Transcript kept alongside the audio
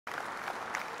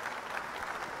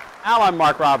Al, I'm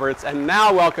Mark Roberts, and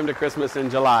now welcome to Christmas in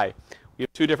July. We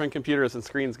have two different computers and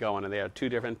screens going, and they have two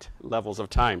different levels of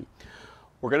time.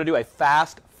 We're going to do a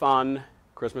fast, fun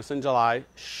Christmas in July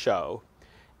show,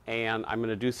 and I'm going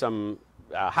to do some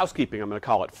housekeeping, I'm going to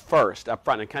call it, first up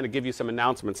front, and kind of give you some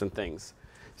announcements and things.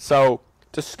 So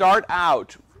to start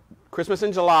out, Christmas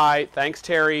in July, thanks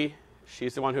Terry,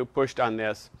 she's the one who pushed on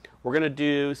this. We're going to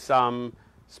do some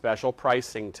special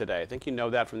pricing today. I think you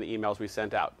know that from the emails we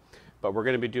sent out. But we're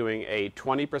going to be doing a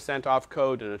 20% off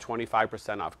code and a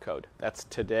 25% off code. That's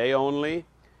today only.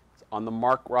 It's on the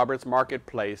Mark Roberts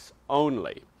Marketplace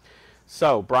only.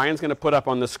 So Brian's going to put up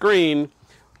on the screen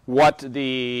what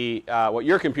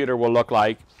your computer will look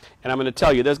like. And I'm going to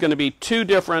tell you, there's going to be two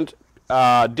different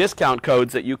discount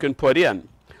codes that you can put in.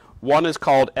 One is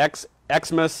called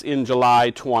Xmas in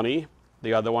July 20.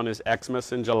 The other one is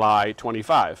Xmas in July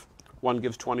 25. One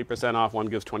gives 20% off, one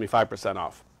gives 25%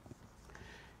 off.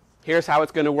 Here's how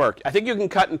it's going to work. I think you can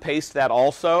cut and paste that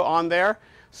also on there,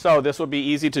 so this will be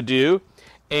easy to do.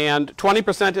 And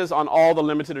 20% is on all the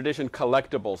limited edition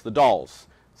collectibles, the dolls,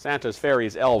 Santas,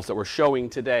 fairies, elves that we're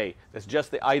showing today. That's just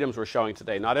the items we're showing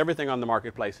today, not everything on the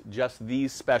marketplace, just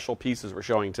these special pieces we're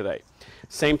showing today.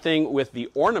 Same thing with the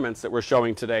ornaments that we're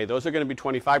showing today. Those are going to be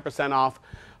 25% off,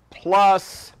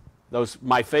 plus those,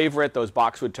 my favorite, those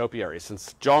boxwood topiaries.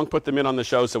 Since Jong put them in on the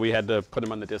show, so we had to put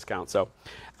them on the discount. So,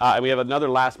 and we have another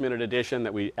last-minute edition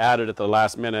that we added at the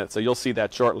last minute, so you'll see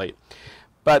that shortly.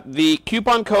 But the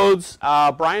coupon codes,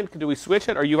 Brian, do we switch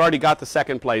it, or you've already got the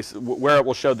second place where it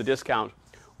will show the discount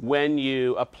when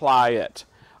you apply it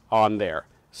on there?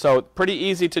 So pretty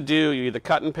easy to do. You either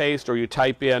cut and paste, or you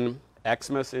type in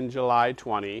Xmas in July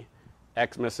 20,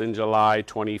 Xmas in July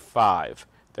 25.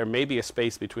 There may be a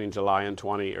space between July and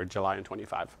 20 or July and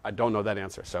 25. I don't know that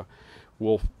answer, so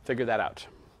we'll figure that out.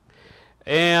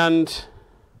 And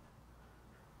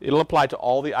it'll apply to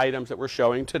all the items that we're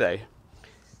showing today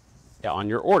on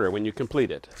your order when you complete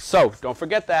it. So don't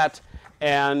forget that.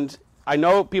 And I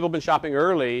know people have been shopping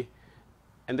early,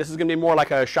 and this is going to be more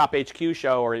like a Shop HQ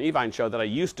show or an Evine show that I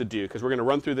used to do, because we're going to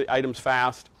run through the items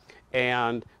fast.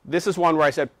 And this is one where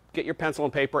I said, get your pencil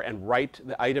and paper and write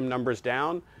the item numbers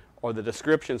down, or the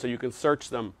description, so you can search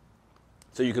them,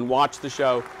 so you can watch the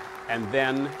show and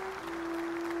then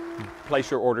place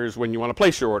your orders when you want to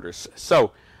place your orders.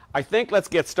 So I think let's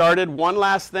get started. One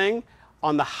last thing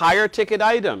on the higher ticket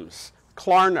items,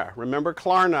 Klarna. Remember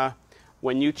Klarna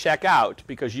when you check out,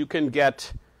 because you can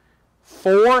get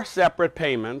 4 separate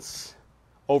payments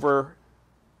over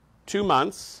 2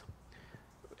 months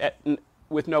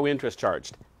with no interest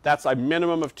charged. That's a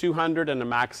minimum of $200 and a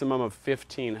maximum of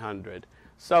 $1,500.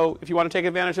 So if you want to take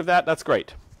advantage of that, that's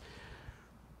great.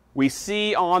 We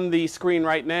see on the screen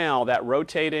right now that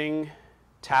rotating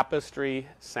tapestry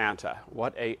Santa.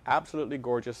 What a absolutely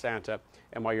gorgeous Santa.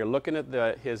 And while you're looking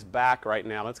at his back right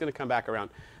now, it's going to come back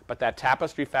around, but that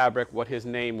tapestry fabric, what his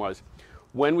name was.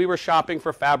 When we were shopping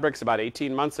for fabrics about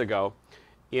 18 months ago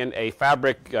in a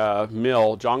fabric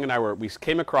mill, Jong and I we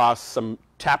came across some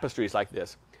tapestries like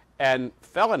this and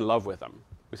fell in love with them.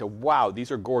 We said, wow,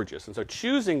 these are gorgeous. And so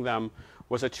choosing them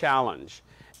was a challenge.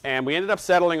 And we ended up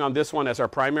settling on this one as our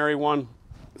primary one.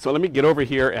 So let me get over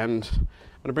here, and I'm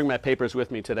going to bring my papers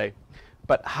with me today.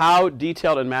 But how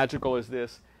detailed and magical is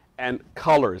this? And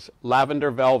colors,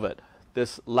 lavender velvet,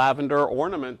 this lavender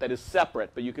ornament that is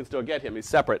separate, but you can still get him. He's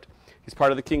separate. He's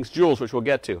part of the King's Jewels, which we'll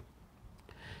get to.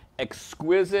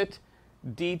 Exquisite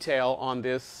detail on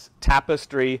this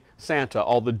tapestry Santa,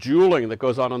 all the jeweling that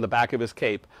goes on the back of his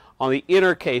cape. On the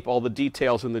inner cape, all the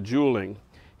details in the jeweling.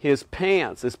 His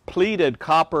pants, his pleated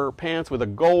copper pants with the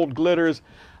gold glitters,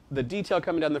 the detail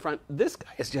coming down the front. This guy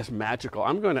is just magical.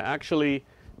 I'm going to actually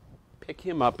pick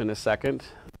him up in a second.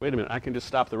 Wait a minute, I can just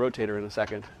stop the rotator in a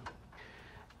second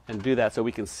and do that so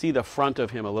we can see the front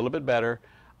of him a little bit better.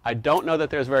 I don't know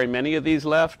that there's very many of these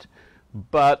left,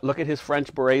 but look at his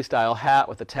French beret style hat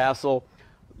with the tassel.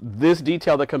 This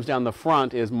detail that comes down the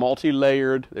front is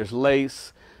multi-layered. There's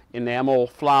lace, enamel,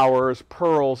 flowers,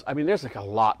 pearls. I mean, there's like a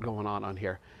lot going on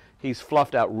here. He's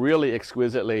fluffed out really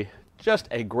exquisitely. Just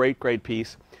a great, great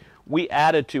piece. We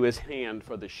added to his hand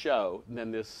for the show, and then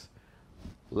this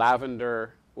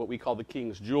lavender, what we call the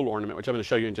King's Jewel ornament, which I'm going to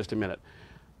show you in just a minute.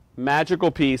 Magical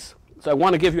piece. So I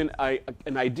want to give you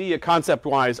an idea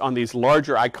concept-wise on these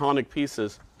larger iconic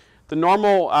pieces. The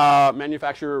normal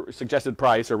manufacturer suggested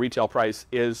price or retail price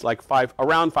is like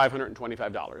around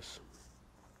 $525.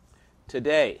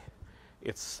 Today,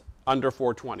 it's under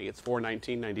 $420. It's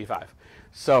 $419.95.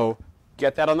 So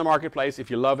get that on the marketplace.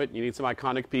 If you love it, you need some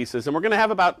iconic pieces. And we're going to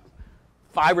have about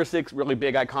 5 or 6 really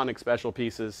big iconic special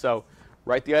pieces. So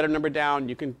write the item number down.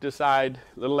 You can decide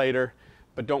a little later.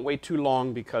 but don't wait too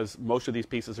long because most of these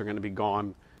pieces are going to be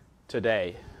gone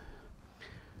today.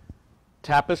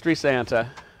 Tapestry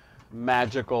Santa,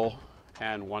 magical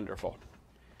and wonderful.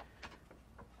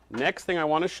 Next thing I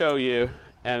want to show you,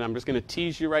 and I'm just going to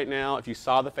tease you right now. If you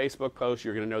saw the Facebook post,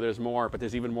 you're going to know there's more, but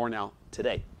there's even more now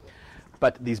today.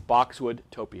 But these boxwood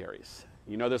topiaries.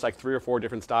 You know there's like 3 or 4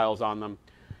 different styles on them.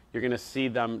 You're going to see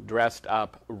them dressed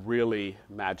up really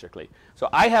magically. So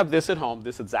I have this at home,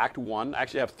 this exact one. I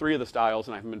actually have 3 of the styles,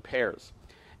 and I have them in pairs.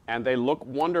 And they look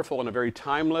wonderful in a very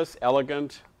timeless,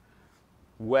 elegant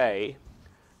way.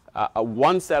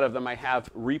 One set of them I have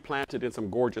replanted in some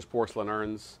gorgeous porcelain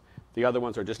urns. The other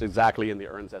ones are just exactly in the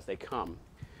urns as they come.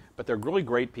 But they're really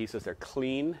great pieces. They're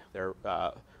clean. They're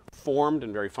formed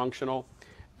and very functional.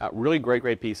 Really great,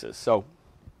 great pieces. So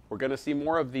we're going to see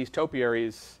more of these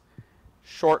topiaries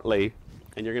shortly,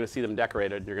 and you're going to see them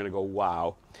decorated. You're going to go,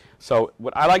 wow. So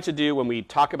what I like to do when we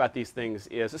talk about these things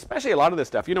is, especially a lot of this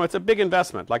stuff, you know, it's a big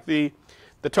investment. Like the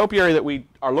topiary that we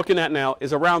are looking at now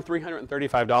is around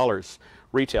 $335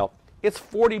 retail. It's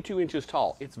 42 inches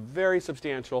tall. It's very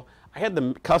substantial. I had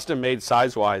them custom made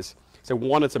size-wise. So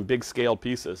wanted some big scale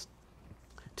pieces.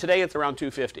 Today it's around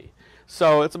 $250.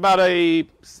 So it's about a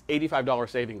 $85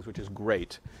 savings, which is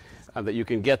great that you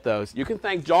can get those. You can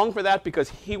thank Jong for that because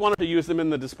he wanted to use them in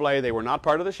the display. They were not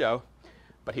part of the show,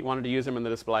 but he wanted to use them in the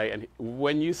display. And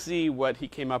when you see what he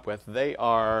came up with, they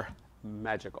are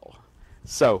magical.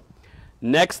 So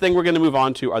next thing we're going to move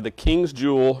on to are the King's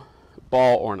Jewel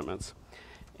ball ornaments.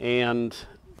 And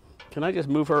can I just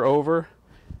move her over?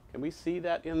 Can we see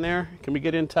that in there? Can we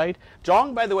get in tight?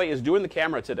 Jong, by the way, is doing the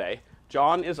camera today.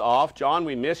 John is off. John,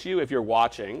 we miss you if you're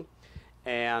watching.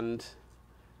 And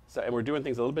we're doing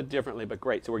things a little bit differently, but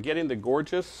great. So we're getting the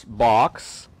gorgeous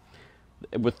box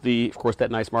with the, of course,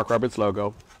 that nice Mark Roberts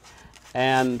logo.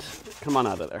 And come on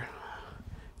out of there.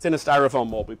 It's in a styrofoam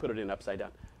mold. We put it in upside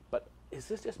down. But is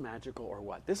this just magical or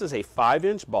what? This is a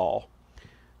 5-inch ball.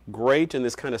 Great in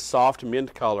this kind of soft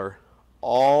mint color.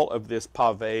 All of this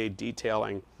pave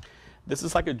detailing. This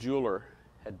is like a jeweler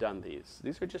had done these.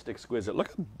 These are just exquisite.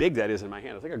 Look how big that is in my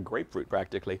hand. It's like a grapefruit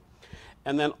practically.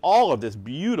 And then all of this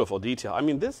beautiful detail. I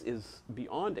mean, this is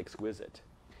beyond exquisite.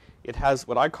 It has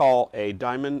what I call a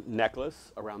diamond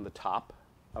necklace around the top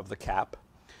of the cap,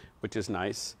 which is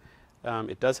nice.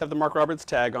 It does have the Mark Roberts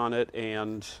tag on it,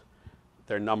 and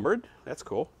they're numbered. That's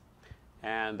cool.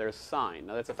 And they're signed.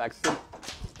 Now,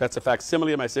 that's a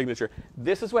facsimile of my signature.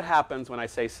 This is what happens when I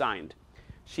say signed.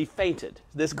 She fainted.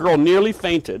 This girl nearly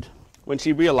fainted when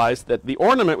she realized that the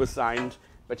ornament was signed,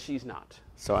 but she's not.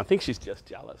 So I think she's just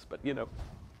jealous, but you know,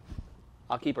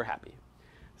 I'll keep her happy.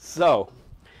 So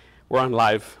we're on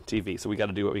live TV, so we got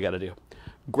to do what we got to do.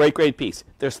 Great, great piece.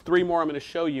 There's 3 more I'm going to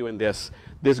show you in this.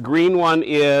 This green one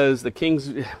is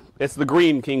it's the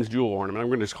green King's Jewel ornament. I'm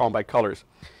going to just call them by colors.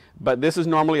 But this is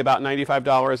normally about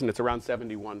 $95, and it's around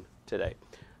 $71 today.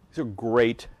 These are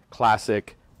great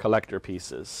classic collector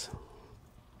pieces.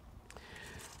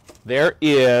 There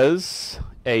is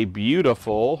a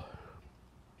beautiful,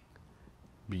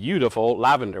 beautiful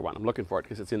lavender one. I'm looking for it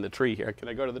because it's in the tree here. Can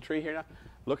I go to the tree here now?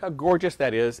 Look how gorgeous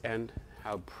that is and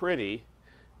how pretty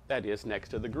that is next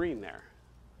to the green there.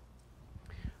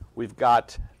 We've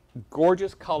got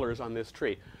gorgeous colors on this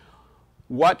tree.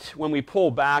 When we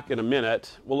pull back in a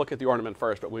minute, we'll look at the ornament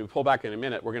first, but when we pull back in a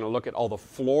minute, we're going to look at all the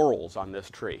florals on this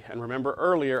tree. And remember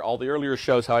earlier, all the earlier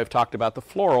shows how I've talked about the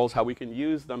florals, how we can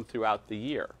use them throughout the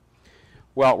year.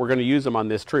 Well, we're going to use them on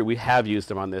this tree. We have used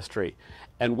them on this tree.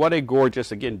 And what a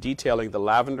gorgeous, again, detailing the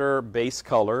lavender base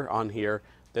color on here,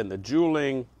 then the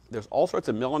jeweling. There's all sorts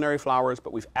of millinery flowers,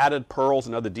 but we've added pearls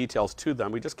and other details to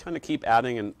them. We just kind of keep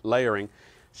adding and layering.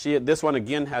 This one,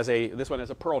 again, has a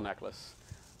pearl necklace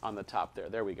on the top there.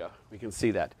 There we go. We can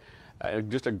see that.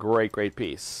 Just a great, great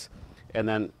piece. And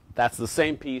then that's the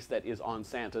same piece that is on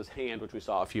Santa's hand, which we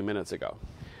saw a few minutes ago.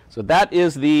 So that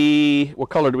is what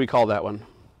color do we call that one?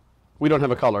 We don't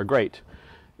have a color. Great.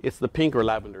 It's the pink or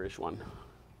lavenderish one.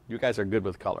 You guys are good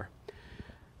with color.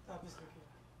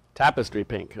 Tapestry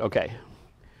pink. Okay.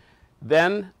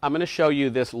 Then I'm going to show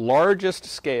you this largest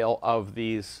scale of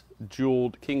these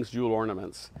King's Jewel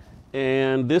ornaments.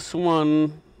 And this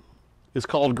one is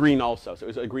called green also. So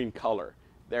it's a green color.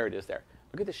 There it is there.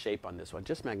 Look at the shape on this one.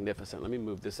 Just magnificent. Let me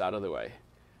move this out of the way.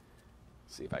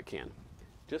 See if I can.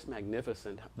 Just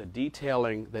magnificent. The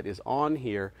detailing that is on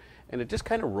here. And it just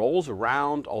kind of rolls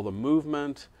around, all the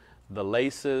movement, the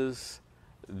laces,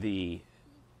 the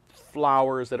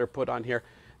flowers that are put on here.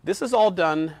 This is all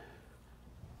done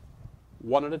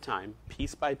one at a time,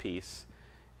 piece by piece.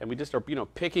 And we just are,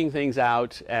 picking things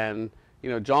out. And,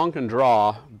 John can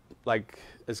draw like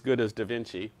as good as Da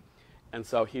Vinci. And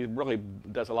so he really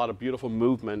does a lot of beautiful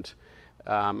movement.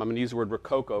 I'm going to use the word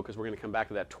Rococo because we're going to come back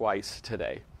to that twice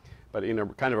today. But in a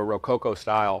kind of a Rococo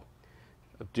style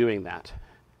of doing that.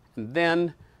 And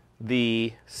then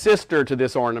the sister to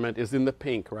this ornament is in the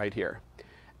pink right here.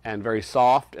 And very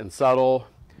soft and subtle.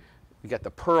 You get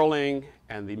the purling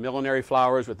and the millinery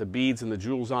flowers with the beads and the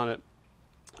jewels on it.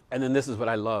 And then this is what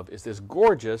I love, is this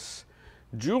gorgeous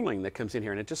jeweling that comes in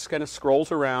here. And it just kind of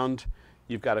scrolls around.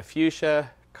 You've got a fuchsia,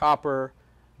 copper,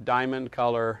 diamond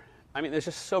color. I mean, there's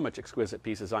just so much exquisite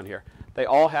pieces on here. They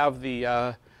all have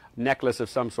the necklace of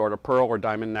some sort, a pearl or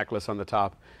diamond necklace on the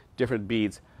top, different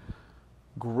beads.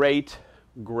 Great,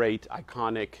 great,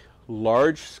 iconic,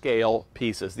 large-scale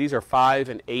pieces. These are 5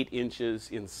 and 8 inches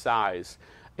in size.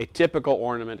 A typical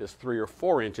ornament is 3 or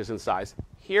 4 inches in size.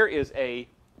 Here is a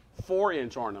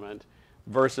 4-inch ornament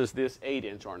versus this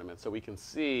 8-inch ornament. So we can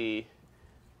see,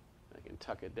 I can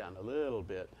tuck it down a little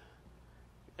bit.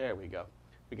 There we go.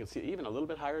 We can see even a little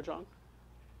bit higher, John.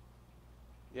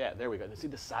 Yeah, there we go. You see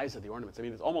the size of the ornaments. I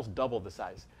mean, it's almost double the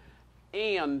size.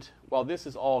 And while this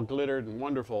is all glittered and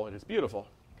wonderful and it's beautiful,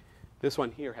 this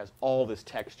one here has all this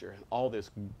texture and all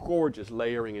this gorgeous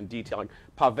layering and detailing,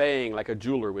 pavéing like a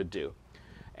jeweler would do.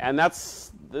 And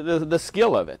that's the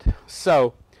skill of it.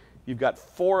 So you've got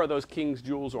 4 of those King's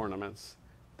Jewels ornaments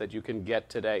that you can get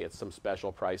today at some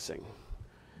special pricing.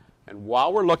 And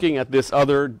while we're looking at this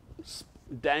other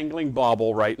dangling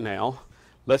bauble right now,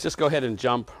 let's just go ahead and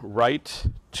jump right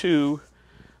to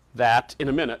that in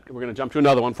a minute. We're going to jump to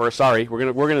another one first. Sorry,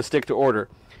 we're going to stick to order.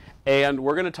 And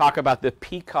we're going to talk about the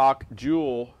peacock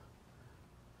jewel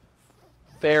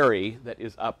fairy that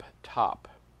is up top.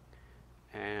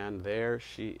 And there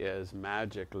she is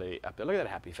magically up there. Look at that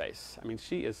happy face. I mean,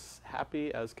 she is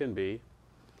happy as can be.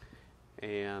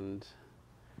 And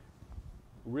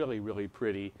really, really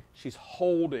pretty. She's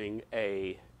holding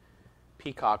a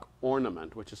peacock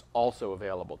ornament, which is also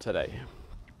available today.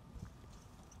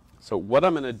 So what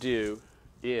I'm going to do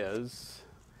is,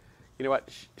 you know what,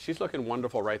 she's looking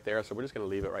wonderful right there, so we're just going to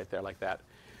leave it right there like that.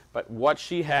 But what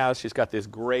she has, she's got this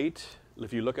great,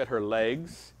 if you look at her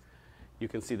legs, you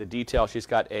can see the detail. She's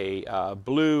got a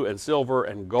blue and silver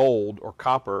and gold or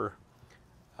copper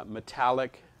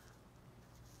metallic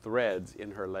threads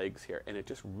in her legs here, and it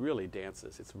just really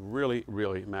dances. It's really,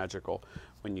 really magical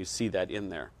when you see that in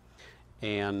there.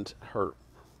 And her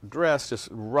dress just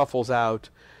ruffles out.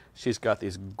 She's got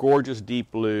these gorgeous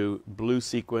deep blue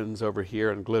sequins over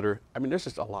here and glitter. I mean, there's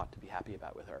just a lot to be happy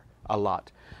about with her, a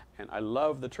lot. And I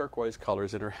love the turquoise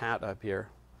colors in her hat up here.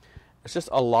 There's just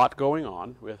a lot going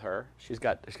on with her. She's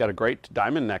got a great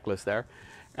diamond necklace there.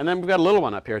 And then we've got a little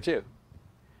one up here too.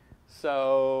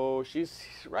 So she's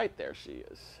right there, she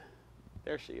is.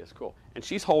 There she is, cool. And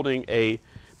she's holding a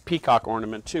peacock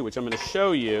ornament too, which I'm going to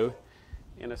show you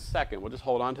in a second. We'll just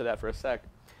hold on to that for a sec.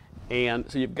 And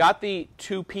so you've got the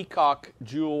 2 peacock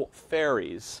jewel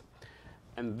fairies.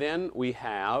 And then we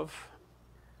have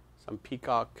some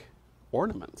peacock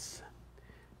ornaments.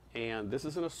 And this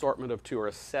is an assortment of 2, or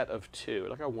a set of 2.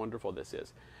 Look how wonderful this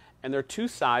is. And there are 2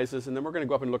 sizes, and then we're going to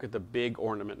go up and look at the big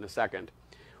ornament in a second.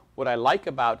 What I like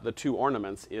about the 2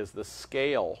 ornaments is the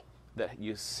scale that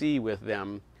you see with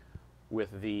them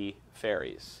with the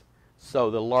fairies.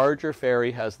 So the larger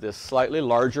fairy has this slightly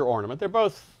larger ornament. They're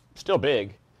both still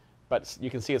big, but you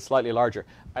can see it's slightly larger.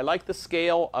 I like the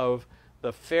scale of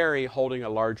the fairy holding a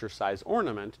larger size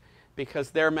ornament because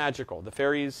they're magical. The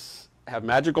fairies have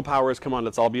magical powers. Come on,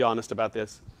 let's all be honest about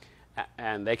this.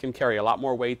 And they can carry a lot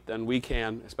more weight than we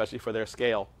can, especially for their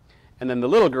scale. And then the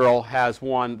little girl has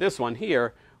this one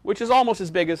here, which is almost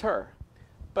as big as her.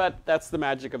 But that's the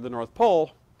magic of the North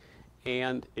Pole.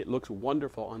 And it looks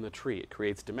wonderful on the tree. It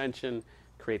creates dimension,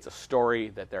 creates a story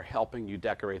that they're helping you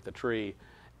decorate the tree.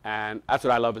 And that's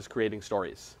what I love, is creating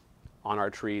stories on our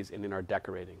trees and in our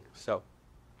decorating. So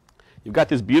you've got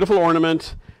this beautiful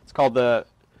ornament. It's called the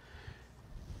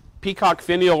peacock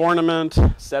finial ornament,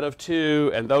 set of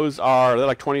 2, and they're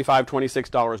like $25,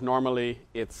 $26 normally.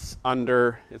 It's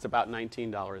about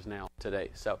 $19 now today,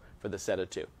 so for the set of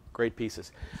 2. Great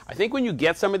pieces. I think when you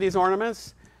get some of these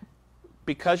ornaments,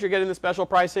 because you're getting the special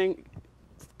pricing,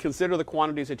 consider the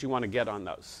quantities that you want to get on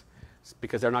those,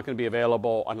 because they're not going to be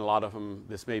available on a lot of them.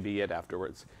 This may be it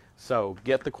afterwards. So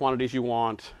get the quantities you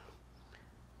want.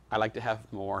 I like to have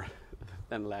more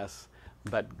than less,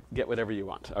 but get whatever you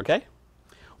want, okay?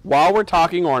 While we're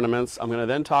talking ornaments, I'm going to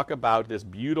then talk about this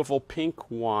beautiful pink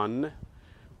one,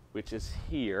 which is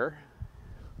here.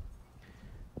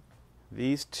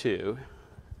 These 2. Look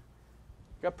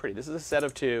how pretty. This is a set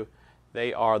of 2.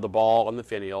 They are the ball and the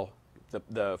finial,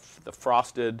 the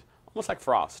frosted, almost like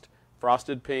frost.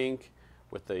 Frosted pink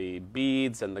with the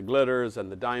beads and the glitters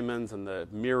and the diamonds and the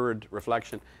mirrored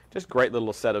reflection. Just great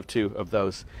little set of 2 of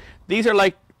those. These are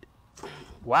like,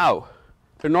 wow,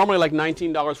 they're normally like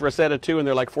 $19 for a set of 2, and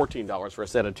they're like $14 for a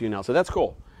set of 2 now. So that's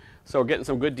cool. So we're getting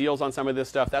some good deals on some of this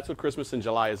stuff. That's what Christmas in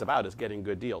July is about, is getting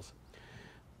good deals.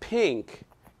 Pink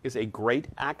is a great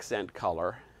accent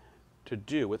color to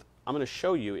do with. I'm going to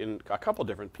show you in a couple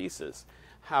different pieces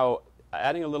how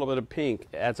adding a little bit of pink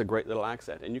adds a great little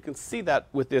accent. And you can see that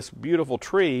with this beautiful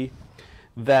tree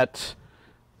that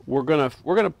we're going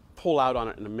to pull out on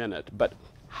it in a minute. But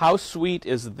how sweet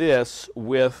is this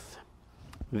with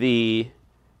the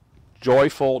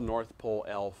joyful North Pole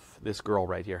elf, this girl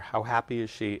right here? How happy is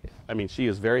she? I mean, she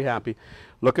is very happy.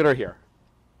 Look at her here.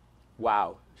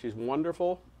 Wow, she's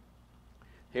wonderful.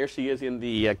 Here she is in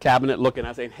the cabinet looking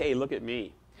at, saying, hey, look at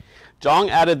me.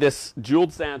 Jong added this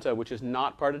jeweled Santa, which is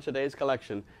not part of today's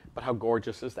collection, but how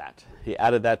gorgeous is that? He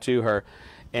added that to her,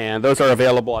 and those are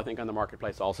available, I think, on the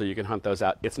marketplace also. You can hunt those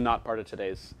out. It's not part of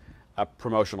today's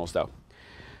promotionals, though.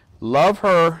 Love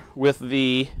her with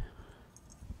the,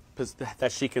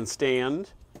 that she can stand,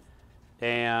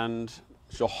 and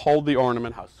she'll hold the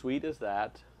ornament. How sweet is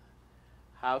that?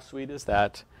 How sweet is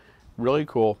that? Really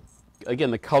cool.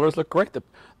 Again, the colors look great.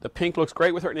 The pink looks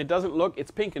great with her, and it doesn't look, it's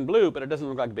pink and blue, but it doesn't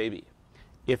look like baby.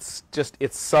 It's just,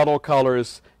 it's subtle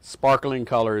colors, sparkling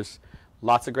colors,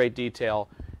 lots of great detail.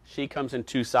 She comes in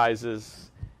 2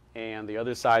 sizes, and the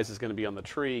other size is going to be on the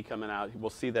tree coming out. We'll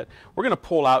see that. We're going to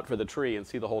pull out for the tree and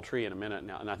see the whole tree in a minute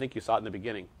now, and I think you saw it in the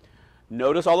beginning.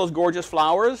 Notice all those gorgeous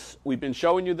flowers? We've been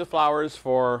showing you the flowers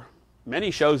for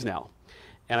many shows now,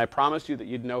 and I promised you that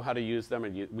you'd know how to use them,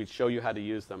 and we'd show you how to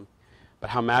use them. But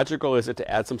how magical is it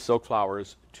to add some silk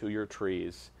flowers to your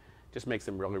trees? Just makes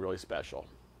them really, really special.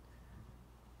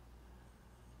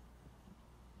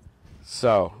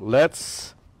 So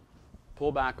let's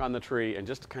pull back on the tree and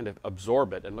just kind of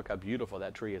absorb it, and look how beautiful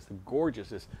that tree is. The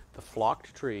gorgeousness, the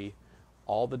flocked tree,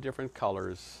 all the different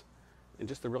colors, and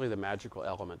just really the magical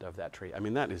element of that tree. I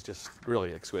mean, that is just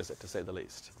really exquisite, to say the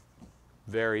least.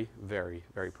 Very, very,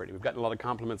 very pretty. We've gotten a lot of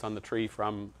compliments on the tree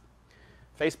from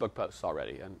Facebook posts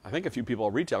already, and I think a few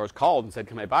people, retailers, called and said,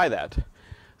 can I buy that?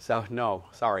 So no,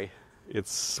 sorry,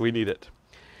 we need it.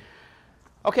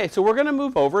 Okay, so we're going to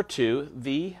move over to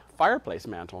the fireplace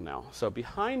mantle now. So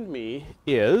behind me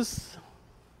is,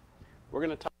 we're going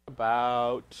to talk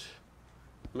about,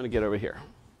 I'm going to get over here,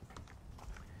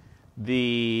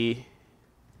 the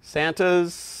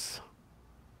Santa's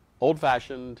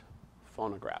old-fashioned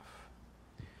phonograph.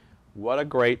 What a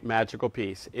great magical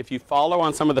piece. If you follow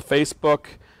on some of the Facebook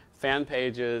fan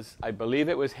pages, I believe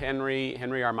it was Henry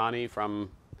Armani from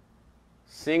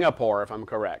Singapore, if I'm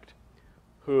correct,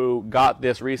 who got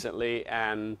this recently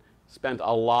and spent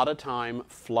a lot of time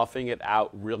fluffing it out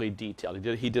really detailed.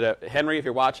 Henry, if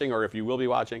you're watching, or if you will be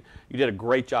watching, you did a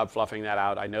great job fluffing that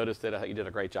out. I noticed it. You did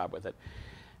a great job with it.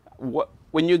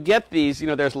 When you get these,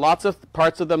 there's lots of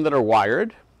parts of them that are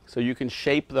wired, so you can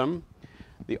shape them.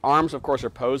 The arms, of course, are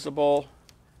posable.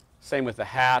 Same with the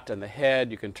hat and the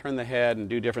head. You can turn the head and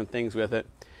do different things with it.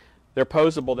 They're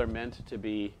posable. They're meant to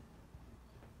be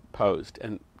posed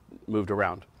and moved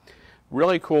around.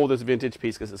 Really cool, this vintage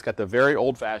piece, because it's got the very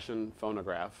old-fashioned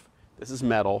phonograph. This is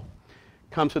metal.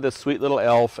 Comes with this sweet little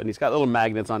elf, and he's got little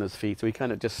magnets on his feet, so he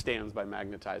kind of just stands by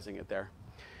magnetizing it there.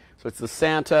 So it's the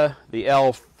Santa, the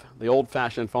elf, the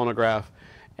old-fashioned phonograph,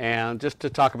 and just to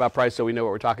talk about price so we know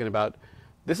what we're talking about,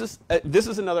 this is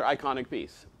another iconic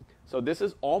piece. So this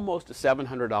is almost a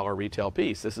 $700 retail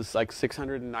piece. This is like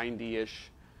 $690-ish.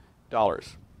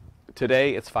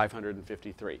 Today it's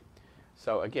 $553.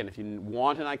 So again, if you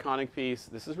want an iconic piece,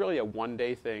 this is really a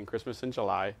one-day thing, Christmas in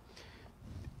July,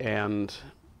 and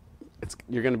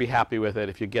you're going to be happy with it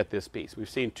if you get this piece. We've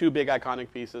seen 2 big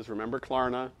iconic pieces. Remember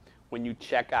Klarna, when you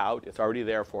check out, it's already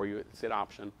there for you. It's an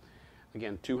option.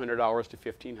 Again, $200 to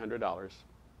 $1,500.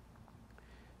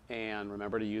 And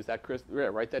remember to use that,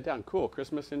 write that down. Cool,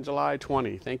 Christmas in July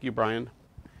 20. Thank you, Brian.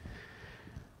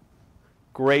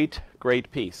 Great,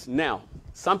 great piece. Now,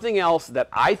 something else that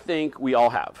I think we all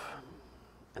have,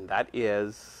 and that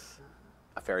is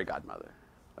a fairy godmother,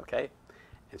 okay?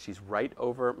 And she's right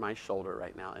over my shoulder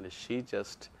right now, and is she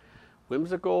just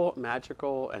whimsical,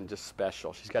 magical, and just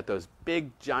special. She's got those big,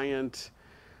 giant,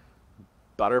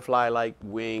 butterfly-like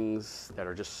wings that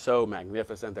are just so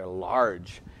magnificent. They're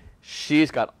large. She's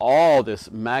got all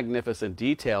this magnificent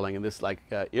detailing and this like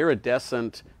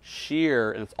iridescent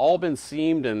sheer, and it's all been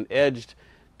seamed and edged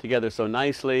together so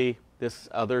nicely. This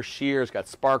other sheer's got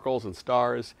sparkles and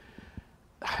stars.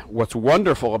 What's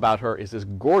wonderful about her is this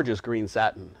gorgeous green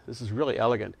satin. This is really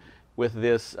elegant with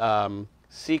this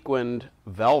sequined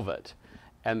velvet.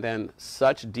 And then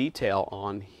such detail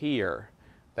on here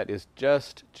that is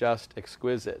just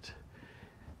exquisite.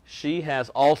 She has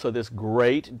also this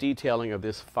great detailing of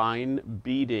this fine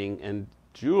beading and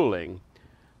jeweling.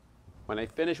 When I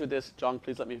finish with this, John,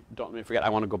 please don't let me forget. I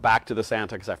want to go back to the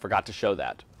Santa because I forgot to show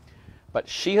that. But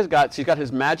she's got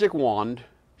his magic wand.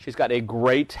 She's got a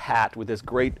great hat with this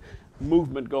great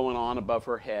movement going on above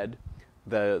her head.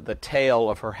 The tail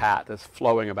of her hat that's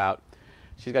flowing about.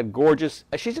 She's got gorgeous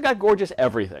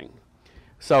everything.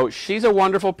 So she's a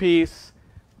wonderful piece.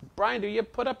 Brian, do you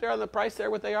put up there on the price there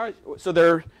what they are? So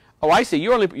they're, oh, I see.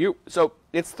 So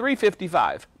it's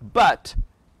 $355, but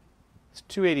it's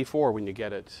 $284 when you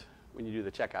get it, when you do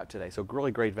the checkout today. So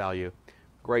really great value.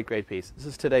 Great piece. This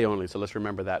is today only, so let's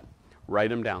remember that. Write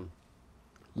them down.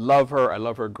 Love her. I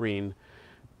love her green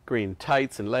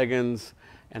tights and leggings,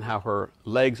 and how her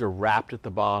legs are wrapped at the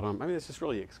bottom. I mean, it's just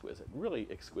really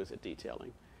exquisite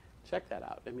detailing. Check that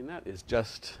out. I mean, that is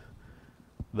just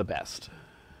the best.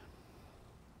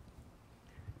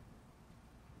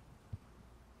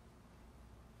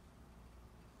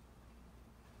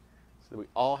 So we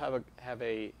all have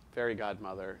a fairy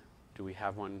godmother. Do we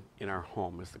have one in our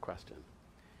home is the question.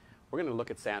 We're going to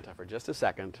look at Santa for just a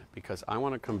second because I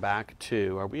want to come back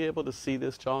to, are we able to see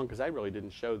this, John? Because I really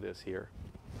didn't show this here.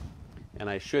 And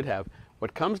I should have.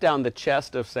 What comes down the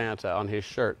chest of Santa on his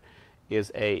shirt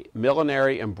is a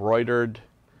millinery embroidered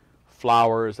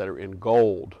flowers that are in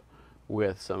gold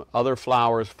with some other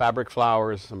flowers, fabric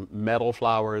flowers, some metal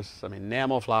flowers, some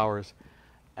enamel flowers.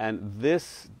 And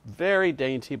this very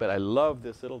dainty, but I love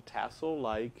this little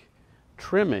tassel-like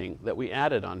trimming that we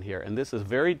added on here. And this is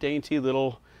very dainty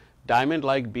little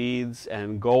diamond-like beads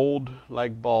and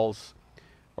gold-like balls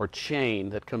or chain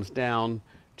that comes down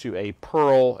to a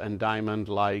pearl and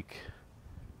diamond-like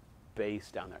base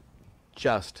down there.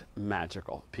 Just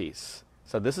magical piece.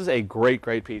 So this is a great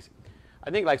piece.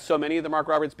 I think like so many of the Mark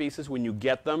Roberts pieces, when you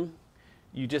get them,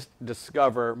 you just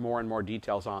discover more and more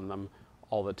details on them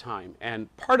all the time.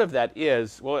 And part of that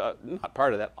is, well, not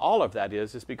part of that, all of that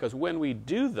is because when we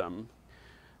do them,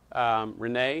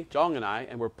 Renee, Jong, and I,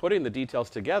 and we're putting the details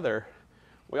together,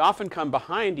 we often come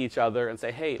behind each other and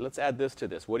say, hey, let's add this to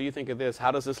this. What do you think of this?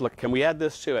 How does this look? Can we add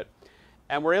this to it?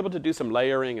 And we're able to do some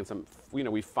layering and some,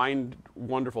 we find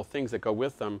wonderful things that go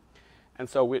with them. And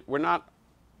so we're not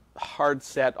hard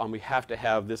set on we have to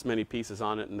have this many pieces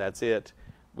on it and that's it.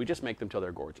 We just make them till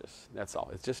they're gorgeous. That's all.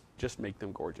 It's just make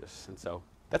them gorgeous. And so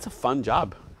that's a fun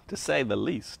job, to say the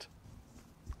least.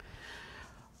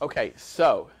 Okay,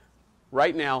 so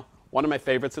right now, one of my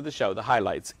favorites of the show, the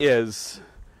highlights, is,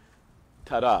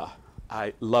 ta-da,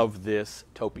 I love this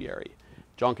topiary.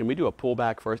 John, can we do a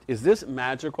pullback first? Is this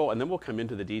magical? And then we'll come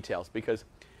into the details, because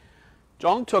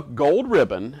John took gold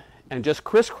ribbon and just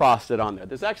crisscrossed it on there.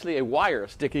 There's actually a wire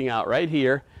sticking out right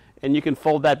here, and you can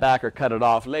fold that back or cut it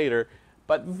off later.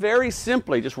 But very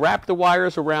simply, just wrap the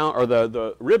wires around, or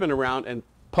the ribbon around, and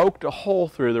poked a hole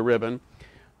through the ribbon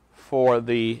for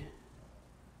the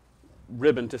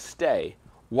ribbon to stay.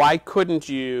 Why couldn't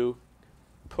you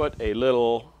put a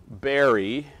little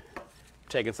berry,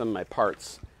 taking some of my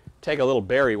parts, take a little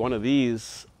berry, one of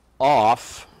these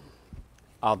off,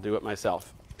 I'll do it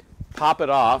myself, pop it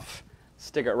off,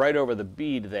 stick it right over the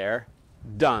bead there,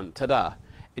 done, ta-da,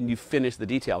 and you finish the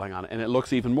detailing on it, and it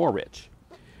looks even more rich.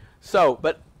 So,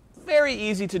 but very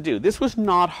easy to do. This was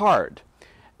not hard.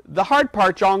 The hard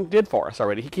part John did for us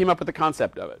already. He came up with the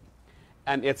concept of it.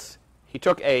 And he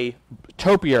took a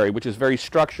topiary, which is very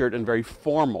structured and very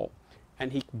formal,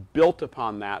 and he built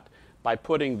upon that by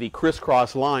putting the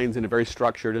crisscross lines in a very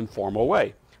structured and formal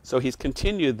way. So he's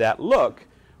continued that look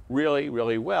really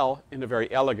well in a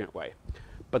very elegant way.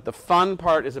 But the fun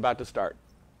part is about to start.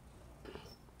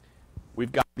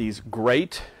 We've got these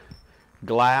great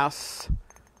glass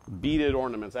beaded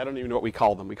ornaments. I don't even know what we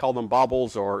call them. We call them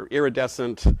baubles or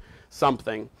iridescent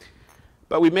something.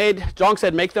 But we made, John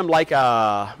said, make them like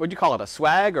a, what'd you call it, a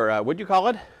swag, or what'd you call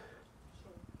it?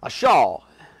 A shawl.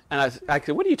 And I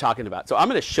said, what are you talking about? So I'm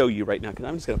going to show you right now, because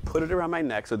I'm just going to put it around my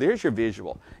neck. So there's your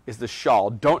visual, is the shawl.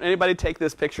 Don't anybody take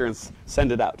this picture and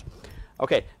send it out.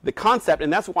 Okay, the concept,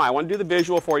 and that's why I want to do the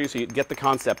visual for you so you get the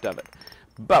concept of it.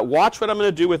 But watch what I'm going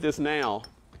to do with this now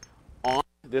on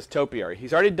this topiary.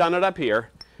 He's already done it up here,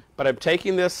 but I'm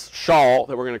taking this shawl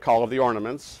that we're going to call the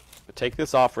ornaments. I'll take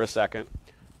this off for a second.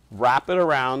 Wrap it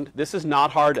around. This is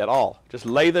not hard at all. Just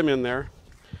lay them in there.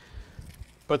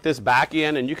 Put this back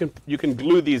in, and you can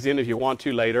glue these in if you want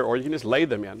to later, or you can just lay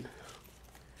them in.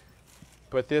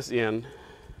 Put this in.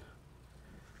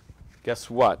 Guess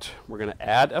what? We're going to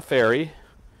add a fairy.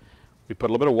 We put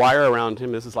a little bit of wire around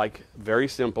him. This is like very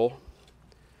simple.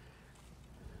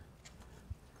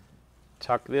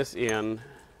 tuck this in,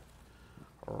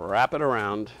 wrap it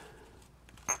around,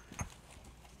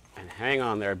 and hang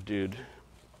on there, dude.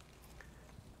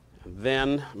 And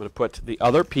then I'm going to put the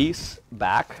other piece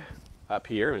back up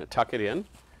here. I'm going to tuck it in.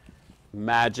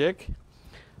 Magic.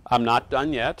 I'm not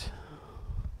done yet.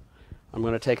 I'm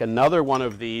going to take another one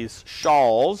of these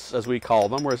shawls, as we call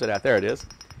them. Where's it at? There it is.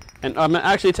 And I'm going to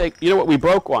actually take, you know what, we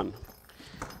broke one.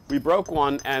 We broke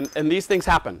one, and these things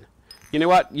happen. You know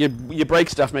what? You break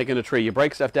stuff making a tree. You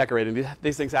break stuff decorating.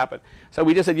 These things happen. So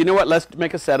we just said, you know what? Let's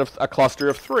make a cluster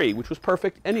of 3, which was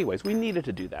perfect anyways. We needed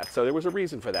to do that, so there was a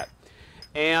reason for that.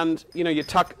 And you know, you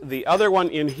tuck the other one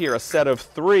in here, a set of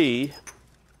 3,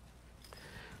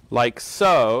 like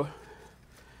so,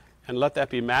 and let that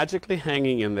be magically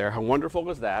hanging in there. How wonderful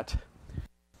was that?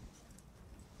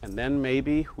 And then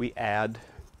maybe we add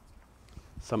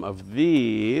some of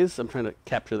these. I'm trying to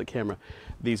capture the camera.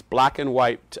 These black and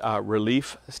white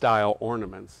relief style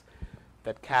ornaments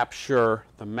that capture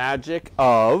the magic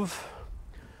of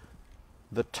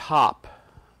the top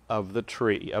of the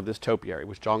tree, of this topiary,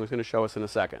 which Jong is going to show us in a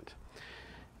second.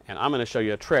 And I'm going to show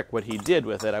you a trick, what he did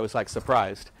with it. I was like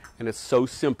surprised, and it's so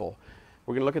simple.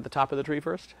 We're going to look at the top of the tree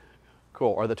first?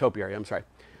 Cool, or the topiary, I'm sorry.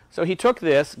 So he took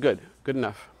this, good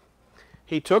enough.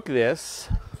 He took this,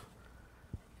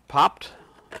 popped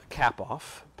the cap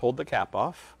off, pulled the cap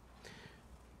off,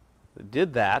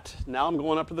 did that. Now I'm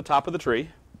going up to the top of the tree,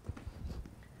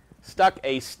 stuck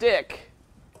a stick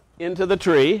into the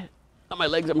tree. On my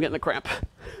legs, I'm getting a cramp.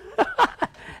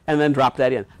 And then drop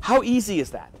that in. How easy is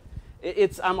that?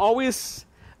 I'm always,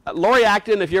 Lori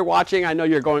Acton, if you're watching, I know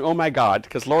you're going, oh my God,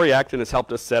 because Lori Acton has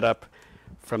helped us set up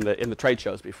in the trade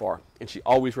shows before. And she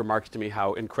always remarks to me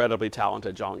how incredibly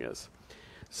talented Jong is.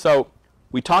 So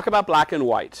we talk about black and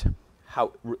white,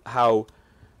 how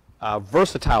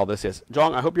versatile this is.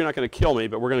 Jong, I hope you're not going to kill me,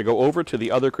 but we're going to go over to the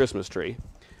other Christmas tree.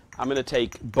 I'm going to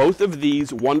take both of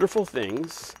these wonderful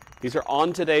things. These are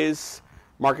on today's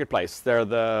marketplace.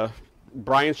 They're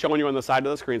Brian's showing you on the side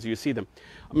of the screen so you see them.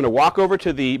 I'm going to walk over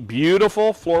to the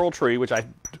beautiful floral tree, which I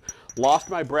lost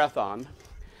my breath on.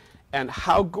 And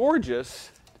how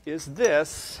gorgeous is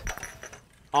this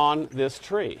on this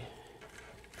tree?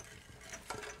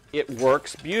 It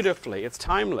works beautifully. It's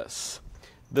timeless.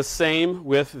 The same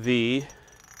with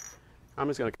I'm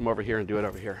just going to come over here and do it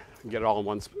over here and get it all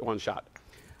in one shot.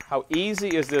 How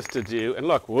easy is this to do? And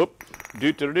look, whoop,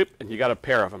 doop, doop, doop, and you got a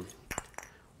pair of them.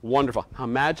 Wonderful. How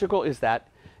magical is that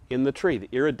in the tree? The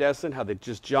iridescent, how it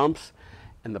just jumps,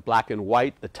 and the black and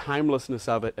white, the timelessness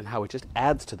of it, and how it just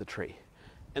adds to the tree.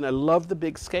 And I love the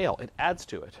big scale. It adds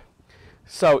to it.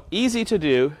 So easy to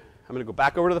do. I'm going to go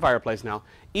back over to the fireplace now.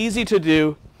 Easy to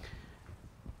do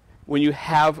when you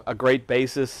have a great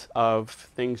basis of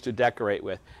things to decorate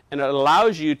with. And it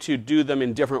allows you to do them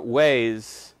in different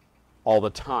ways all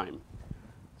the time.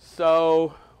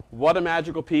 So what a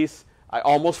magical piece. I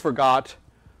almost forgot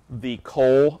the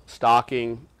coal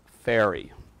stocking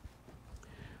fairy.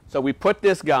 So we put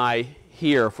this guy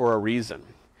here for a reason,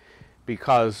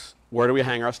 because where do we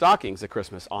hang our stockings at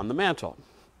Christmas? On the mantle.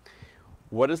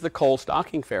 What is the coal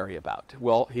stocking fairy about?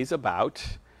 Well, he's about,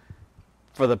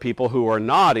 for the people who are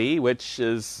naughty, which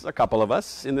is a couple of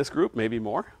us in this group, maybe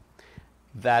more,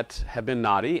 that have been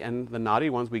naughty, and the naughty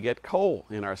ones, we get coal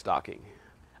in our stocking.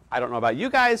 I don't know about you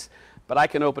guys, but I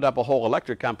can open up a whole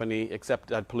electric company,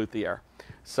 except I'd pollute the air.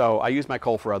 So I use my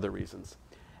coal for other reasons.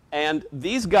 And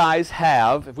these guys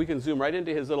have, if we can zoom right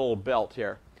into his little belt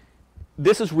here,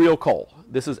 this is real coal.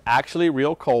 This is actually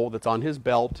real coal that's on his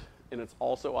belt, and it's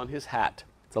also on his hat.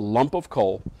 It's a lump of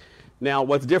coal. Now,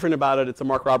 what's different about it, it's a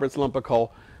Mark Roberts lump of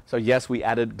coal. So yes, we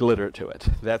added glitter to it.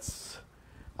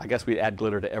 I guess we add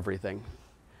glitter to everything.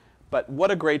 But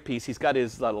what a great piece. He's got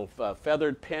his little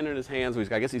feathered pen in his hands.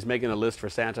 I guess he's making a list for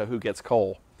Santa who gets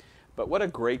coal. But what a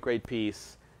great, great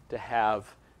piece to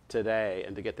have today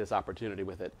and to get this opportunity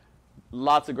with it.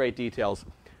 Lots of great details.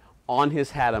 On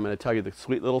his hat, I'm going to tell you the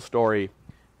sweet little story.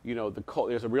 You know, the coal,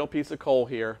 there's a real piece of coal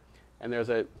here, and I'm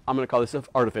going to call this an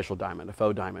artificial diamond, a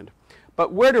faux diamond.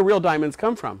 But where do real diamonds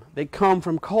come from? They come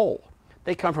from coal.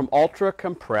 They come from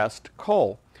ultra-compressed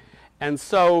coal. And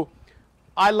so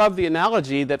I love the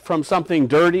analogy that from something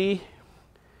dirty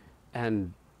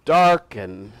and dark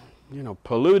and, you know,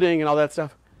 polluting and all that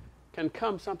stuff can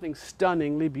come something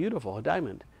stunningly beautiful, a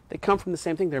diamond. They come from the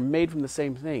same thing. They're made from the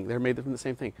same thing. They're made from the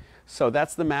same thing. So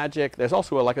that's the magic. There's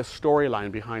also like a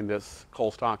storyline behind this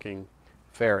coal stocking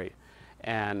fairy.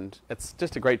 And it's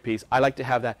just a great piece. I like to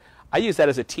have that. I use that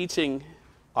as a teaching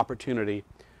opportunity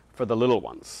for the little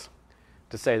ones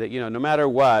to say that, you know, no matter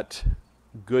what,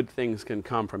 good things can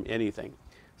come from anything.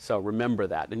 So remember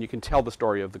that. And you can tell the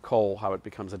story of the coal, how it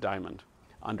becomes a diamond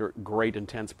under great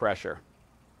intense pressure.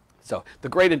 So the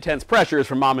great intense pressure is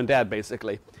from mom and dad,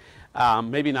 basically.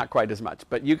 Maybe not quite as much,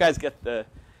 but you guys get the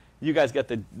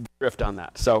drift on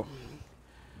that. So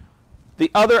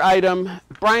the other item,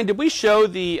 Brian, did we show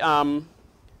the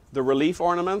relief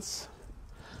ornaments?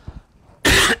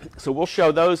 So we'll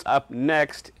show those up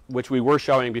next, which we were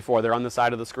showing before. They're on the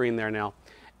side of the screen there now.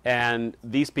 And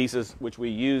these pieces, which we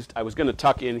used, I was going to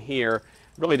tuck in here.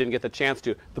 Really didn't get the chance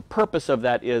to. The purpose of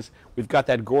that is we've got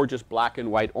that gorgeous black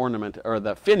and white ornament, or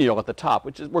the finial at the top,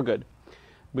 which is, we're good.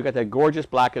 We've got that gorgeous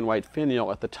black and white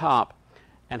finial at the top,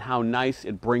 and how nice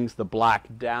it brings the black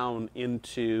down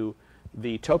into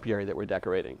the topiary that we're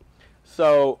decorating.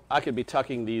 So I could be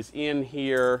tucking these in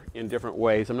here in different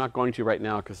ways. I'm not going to right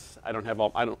now because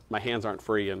my hands aren't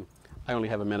free and I only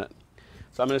have a minute.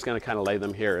 So I'm just going to kind of lay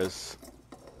them here as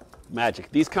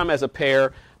magic. These come as a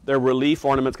pair. They're relief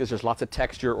ornaments because there's lots of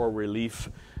texture or relief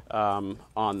on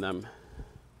them.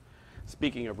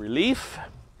 Speaking of relief,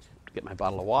 get my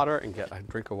bottle of water and get a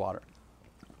drink of water.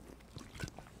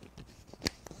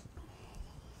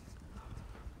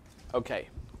 Okay,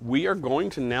 we are going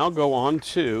to now go on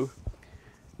to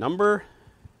number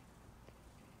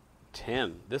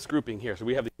 10, this grouping here. So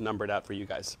we have these numbered out for you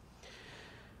guys.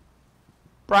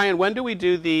 Brian, when do we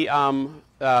do the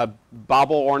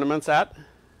bauble ornaments at?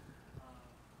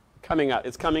 Coming up.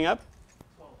 It's coming up?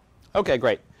 Okay,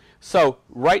 great. So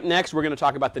right next, we're going to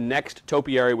talk about the next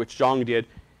topiary, which Zhang did.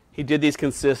 He did these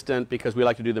consistent because we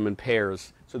like to do them in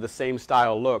pairs, so the same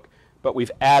style look, but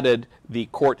we've added the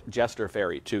court jester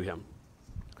fairy to him.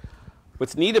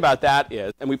 What's neat about that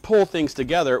is, and we pull things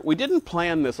together, we didn't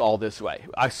plan this all this way.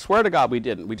 I swear to God we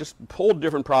didn't. We just pulled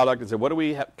different product and said, what do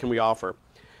we can we offer?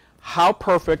 How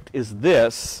perfect is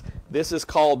this? This is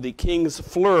called the King's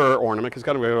Fleur ornament, because it's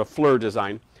got a fleur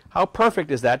design. How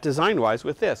perfect is that design-wise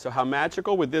with this? So how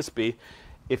magical would this be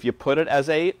if you put it as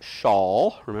a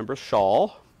shawl, remember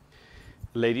shawl,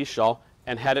 lady's shawl,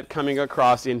 and had it coming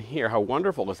across in here? How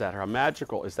wonderful is that? How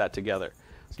magical is that together?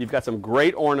 So you've got some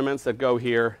great ornaments that go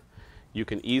here. You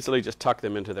can easily just tuck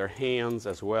them into their hands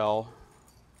as well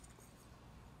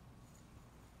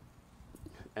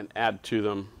and add to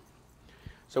them.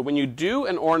 So when you do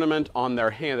an ornament on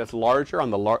their hand that's larger on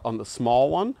the small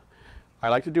one, I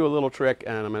like to do a little trick,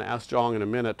 and I'm going to ask Zhang in a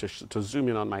minute to zoom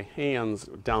in on my hands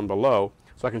down below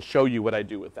so I can show you what I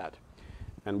do with that.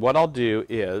 And what I'll do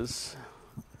is,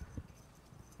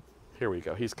 here we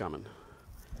go, he's coming.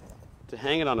 To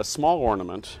hang it on a small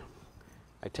ornament,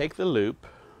 I take the loop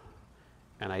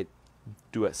and I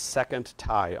do a second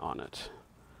tie on it.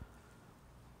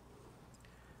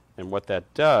 And what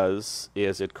that does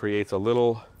is it creates a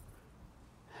little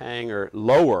hanger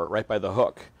lower right by the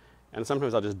hook. And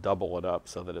sometimes I'll just double it up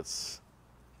so that it's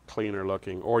cleaner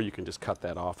looking, or you can just cut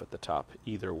that off at the top,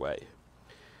 either way.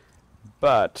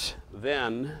 But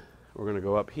then we're going to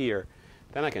go up here.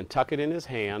 Then I can tuck it in his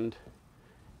hand,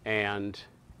 and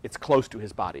it's close to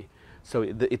his body. So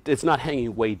it's not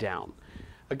hanging way down.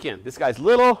 Again, this guy's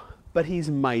little, but he's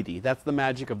mighty. That's the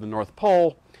magic of the North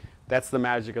Pole. That's the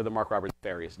magic of the Mark Roberts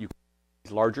fairies. You can put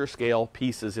these larger scale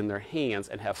pieces in their hands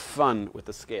and have fun with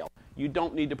the scale. You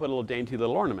don't need to put a little dainty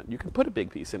little ornament. You can put a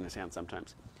big piece in his hand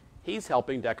sometimes. He's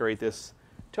helping decorate this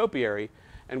topiary.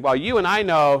 And while you and I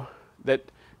know that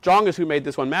Zhang is who made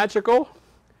this one magical,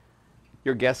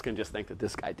 your guests can just think that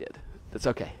this guy did. That's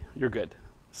okay. You're good.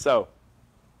 So,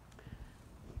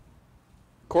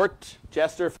 court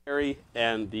jester fairy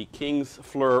and the King's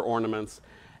Fleur ornaments.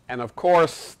 And of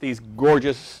course, these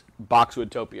gorgeous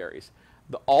boxwood topiaries.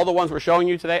 All the ones we're showing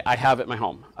you today, I have at my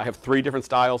home. I have 3 different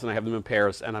styles, and I have them in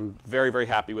pairs, and I'm very, very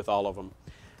happy with all of them.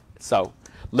 So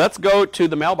let's go to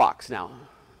the mailbox now.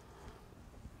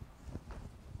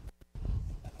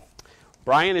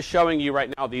 Brian is showing you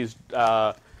right now these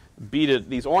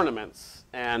these ornaments.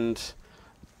 And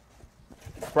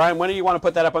Brian, when do you want to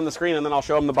put that up on the screen, and then I'll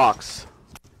show him the box?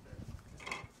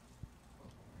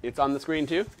 It's on the screen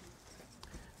too?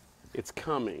 It's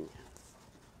coming.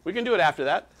 We can do it after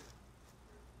that.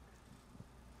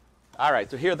 All right,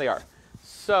 so here they are.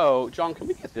 So, John, can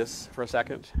we get this for a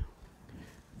second?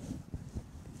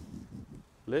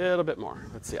 A little bit more.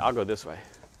 Let's see, I'll go this way.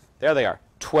 There they are.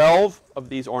 12 of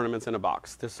these ornaments in a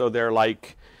box. So they're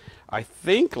like, I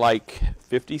think like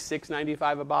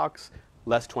 $56.95 a box,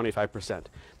 less 25%.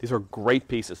 These are great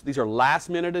pieces. These are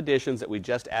last-minute additions that we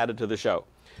just added to the show.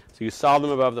 So you saw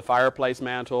them above the fireplace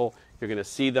mantle. You're going to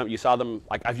see them. You saw them,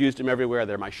 like I've used them everywhere.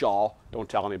 They're my shawl. Don't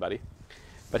tell anybody.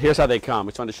 But here's how they come. I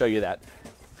just wanted to show you that.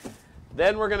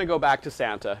 Then we're going to go back to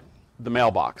Santa, the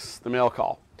mailbox, the mail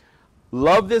call.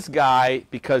 Love this guy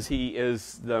because he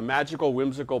is the magical,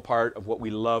 whimsical part of what we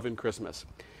love in Christmas.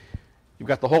 You've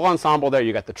got the whole ensemble there.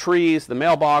 You've got the trees, the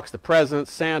mailbox, the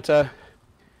presents, Santa.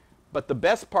 But the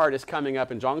best part is coming up,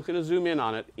 and John's going to zoom in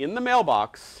on it. In the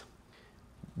mailbox,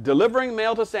 delivering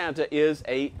mail to Santa is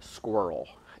a squirrel.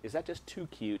 Is that just too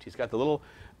cute? He's got the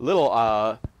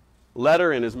little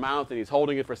letter in his mouth, and he's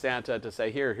holding it for Santa to say,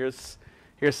 here's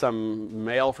some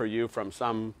mail for you from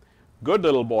some good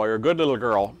little boy or good little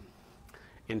girl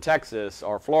in Texas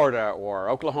or Florida or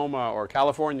Oklahoma or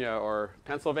California or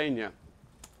Pennsylvania.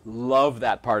 Love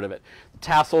that part of it.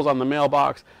 Tassels on the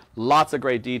mailbox, lots of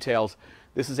great details.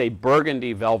 This is a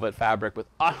burgundy velvet fabric with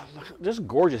just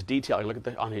gorgeous detailing. Look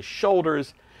at on his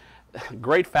shoulders,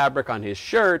 great fabric on his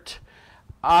shirt.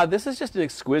 This is just an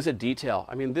exquisite detail.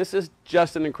 I mean, this is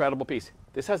just an incredible piece.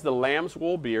 This has the lamb's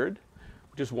wool beard,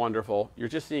 which is wonderful. You're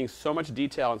just seeing so much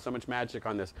detail and so much magic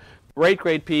on this. Great,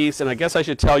 great piece. And I guess I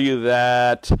should tell you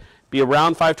that be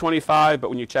around $525,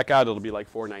 but when you check out, it'll be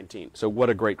like $419. So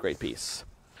what a great, great piece.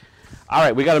 All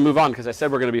right, we got to move on because I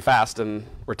said we're going to be fast and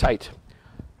we're tight.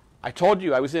 I told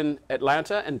you I was in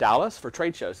Atlanta and Dallas for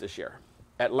trade shows this year.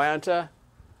 Atlanta,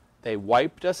 they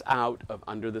wiped us out of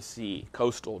under the sea,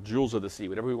 coastal, jewels of the sea,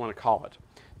 whatever we want to call it.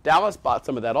 Dallas bought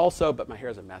some of that also, but my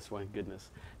hair's a mess, my goodness.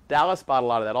 Dallas bought a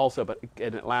lot of that also, but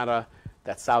in Atlanta,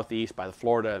 that southeast by the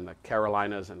Florida and the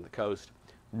Carolinas and the coast,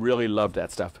 really loved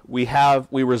that stuff. We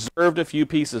reserved a few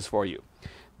pieces for you.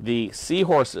 The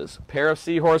seahorses, a pair of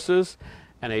seahorses,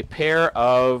 and a pair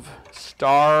of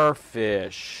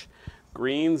starfish.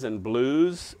 Greens and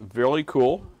blues, really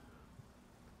cool.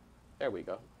 There we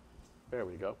go. There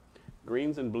we go.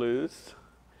 Greens and blues.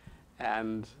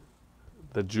 And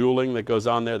the jeweling that goes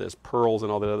on there, there's pearls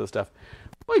and all that other stuff.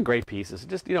 Really great pieces.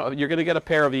 Just, you know, you're going to get a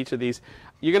pair of each of these.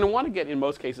 You're going to want to get, in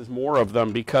most cases, more of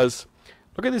them because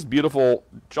look at this beautiful,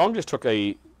 John just took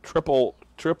a triple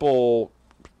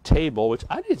table, which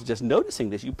I was just noticing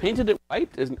this. You painted it white.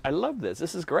 I love this.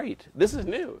 This is great. This is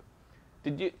new.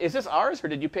 Is this ours or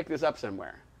did you pick this up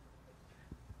somewhere?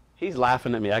 He's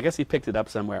laughing at me. I guess he picked it up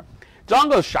somewhere. John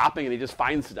goes shopping and he just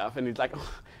finds stuff and he's like,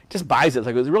 just buys it. It's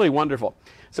like, it was really wonderful.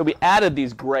 So we added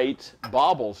these great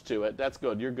baubles to it. That's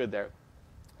good. You're good there.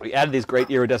 We added these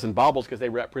great iridescent baubles because they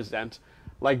represent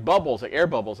like bubbles, like air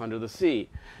bubbles under the sea.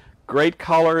 Great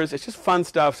colors. It's just fun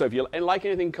stuff. So if you like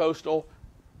anything coastal,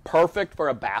 perfect for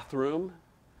a bathroom,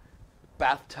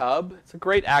 bathtub. It's a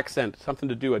great accent, something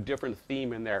to do, a different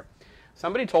theme in there.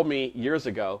 Somebody told me years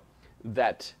ago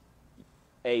that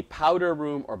a powder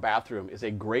room or bathroom is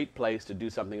a great place to do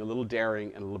something a little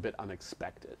daring and a little bit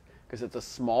unexpected because it's a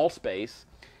small space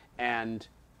and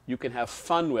you can have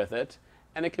fun with it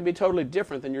and it can be totally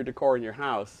different than your decor in your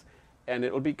house and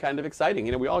it will be kind of exciting.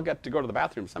 You know, we all get to go to the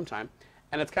bathroom sometime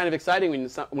and it's kind of exciting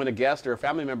when a guest or a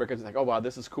family member comes like, oh wow,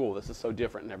 this is cool, this is so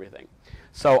different and everything.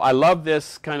 So I love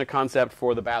this kind of concept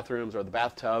for the bathrooms or the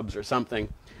bathtubs or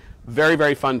something. Very,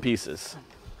 very fun pieces.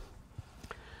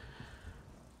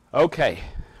 Okay,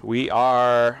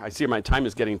 I see my time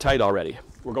is getting tight already.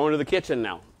 We're going to the kitchen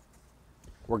now.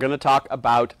 We're going to talk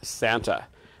about Santa,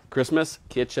 Christmas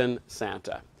Kitchen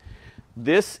Santa.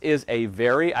 This is a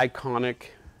very iconic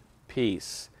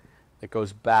piece that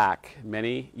goes back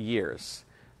many years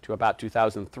to about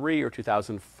 2003 or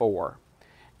 2004.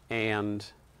 And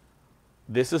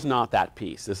this is not that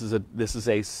piece. This is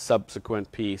a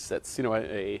subsequent piece that's, you know,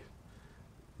 a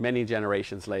many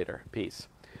generations later piece.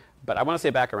 But I want to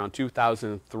say back around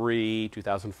 2003,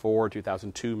 2004,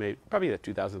 2002, maybe probably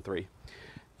 2003.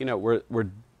 You know, we're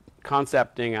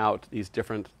concepting out these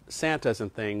different Santas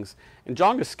and things, and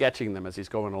John is sketching them as he's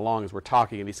going along as we're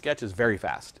talking, and he sketches very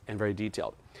fast and very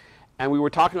detailed. And we were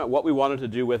talking about what we wanted to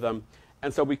do with them,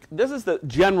 and so this is the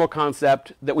general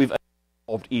concept that we've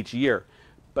evolved each year.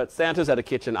 But Santa's at a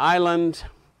kitchen island,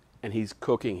 and he's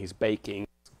cooking, he's baking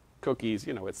cookies.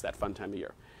 You know, it's that fun time of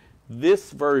year.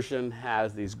 This version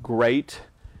has these great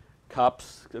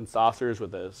cups and saucers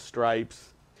with the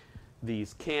stripes,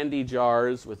 these candy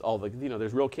jars with all the, you know,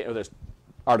 there's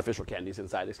artificial candies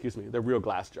inside, excuse me. They're real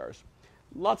glass jars.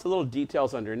 Lots of little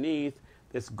details underneath.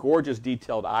 This gorgeous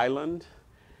detailed island.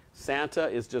 Santa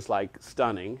is just like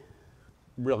stunning,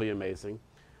 really amazing.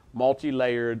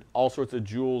 Multi-layered, all sorts of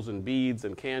jewels and beads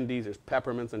and candies. There's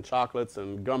peppermints and chocolates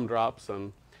and gumdrops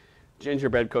and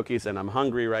gingerbread cookies, and I'm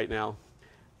hungry right now.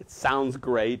 It sounds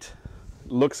great,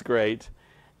 looks great,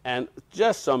 and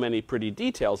just so many pretty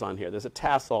details on here. There's a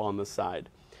tassel on the side.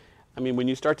 I mean, when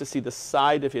you start to see the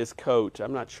side of his coat,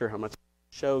 I'm not sure how much to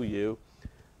show you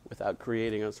without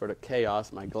creating a sort of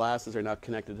chaos. My glasses are now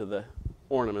connected to the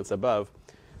ornaments above.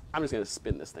 I'm just going to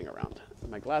spin this thing around.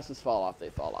 When my glasses fall off, they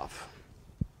fall off.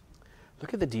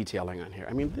 Look at the detailing on here.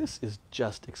 I mean, this is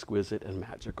just exquisite and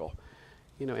magical.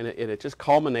 you know, and it just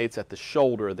culminates at the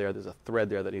shoulder there. There's a thread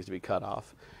there that needs to be cut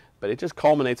off. But it just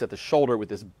culminates at the shoulder with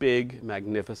this big,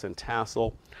 magnificent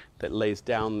tassel that lays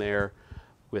down there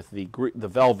with the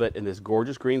velvet and this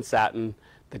gorgeous green satin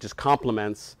that just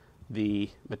complements the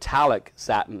metallic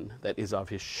satin that is of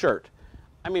his shirt.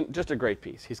 I mean, just a great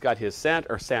piece. He's got his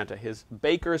his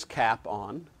baker's cap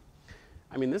on.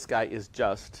 I mean, this guy is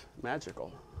just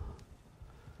magical.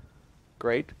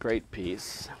 Great, great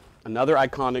piece. Another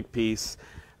iconic piece.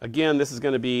 Again, this is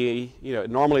going to be, you know,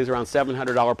 normally it's around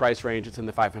 $700 price range. It's in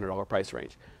the $500 price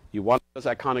range. You want those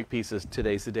iconic pieces,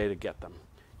 today's the day to get them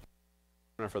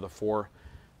for the 4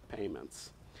 payments.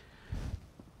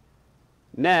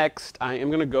 Next, I am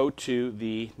going to go to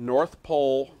the North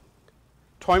Pole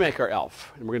Toymaker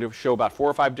Elf. And we're going to show about 4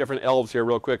 or 5 different elves here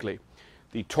real quickly.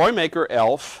 The Toymaker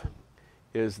Elf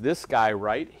is this guy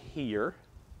right here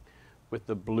with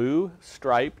the blue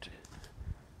striped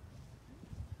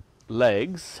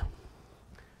legs.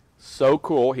 So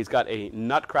cool. He's got a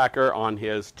nutcracker on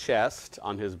his chest,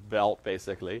 on his belt,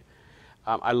 basically.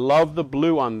 I love the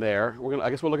blue on there. I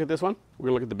guess we'll look at this one. We're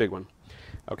going to look at the big one.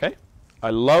 Okay. I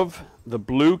love the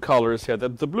blue colors here. The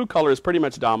blue color is pretty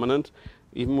much dominant,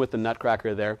 even with the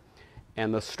nutcracker there.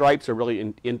 And the stripes are really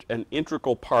an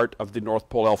integral part of the North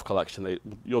Pole Elf collection.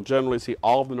 You'll generally see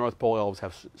all of the North Pole Elves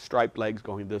have striped legs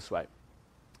going this way.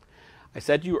 I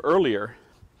said to you earlier,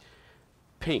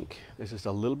 pink. There's just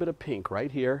a little bit of pink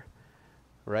right here,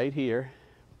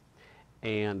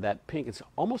 and that pink, it's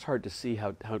almost hard to see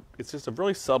how it's just a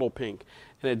really subtle pink,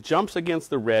 and it jumps against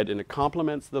the red and it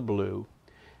complements the blue,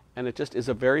 and it just is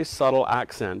a very subtle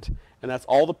accent, and that's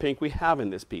all the pink we have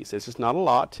in this piece. It's just not a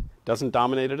lot, doesn't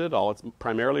dominate it at all. It's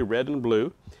primarily red and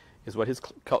blue is what his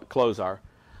clothes are.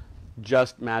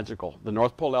 Just magical. The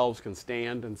North Pole Elves can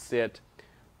stand and sit.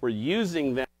 We're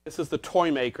using them. This is the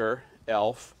Toymaker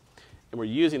Elf, and we're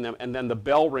using them. And then the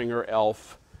Bell Ringer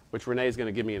Elf, which Renee is going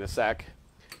to give me in a sec,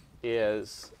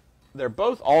 they're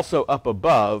both also up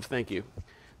above. Thank you.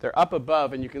 They're up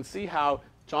above, and you can see how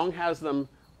Zhong has them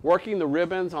working the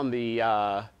ribbons on the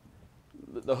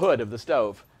hood of the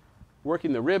stove,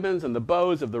 working the ribbons and the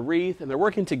bows of the wreath, and they're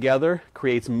working together,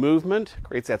 creates movement,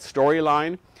 creates that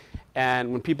storyline.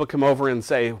 And when people come over and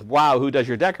say, wow, who does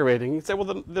your decorating? You say,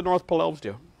 well, the North Pole Elves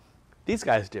do. These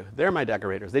guys do. They're my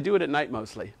decorators. They do it at night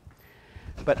mostly.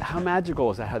 But how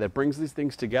magical is that, how that brings these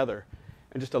things together?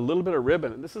 And just a little bit of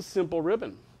ribbon. And this is simple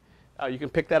ribbon. You can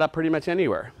pick that up pretty much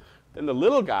anywhere. Then the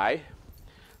little guy,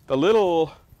 the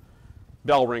little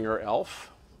Bell Ringer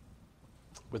Elf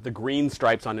with the green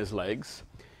stripes on his legs,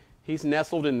 he's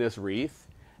nestled in this wreath.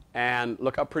 And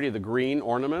look how pretty the green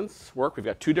ornaments work. We've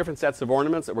got 2 different sets of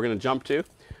ornaments that we're going to jump to.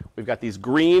 We've got these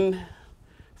green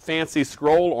fancy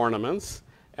scroll ornaments,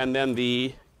 and then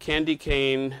the candy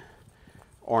cane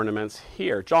ornaments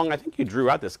here. Zhong, I think you drew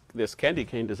out this candy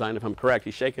cane design, if I'm correct.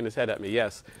 He's shaking his head at me,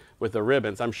 yes, with the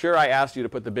ribbons. I'm sure I asked you to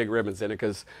put the big ribbons in it,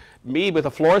 because me, with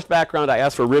a florist background, I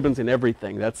ask for ribbons in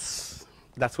everything. That's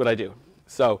what I do.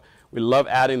 So we love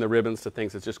adding the ribbons to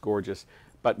things. It's just gorgeous.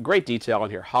 But great detail in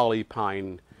here. Holly,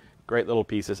 pine, great little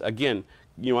pieces. Again,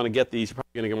 you want to get these, you're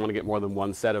probably going to want to get more than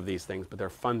 1 set of these things, but they're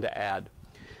fun to add.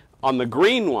 On the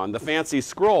green one, the fancy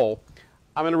scroll,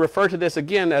 I'm going to refer to this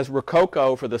again as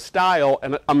Rococo for the style,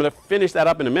 and I'm going to finish that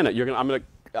up in a minute.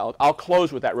 I'll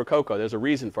close with that Rococo. There's a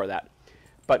reason for that.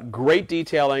 But great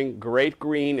detailing, great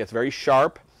green. It's very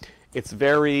sharp. It's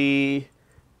very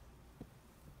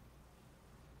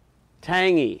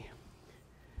tangy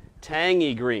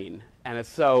green, and it's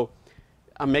so.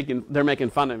 They're making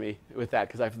fun of me with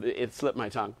that because it slipped my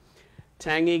tongue.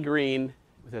 Tangy green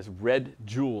with this red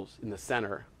jewels in the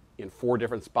center in 4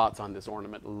 different spots on this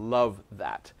ornament. Love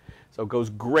that. So it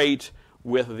goes great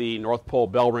with the North Pole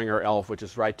Bell Ringer Elf, which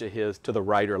is right to the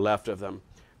right or left of them.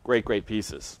 Great, great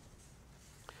pieces.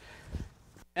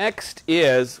 Next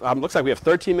is, looks like we have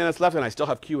 13 minutes left and I still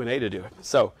have Q&A to do.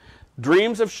 So,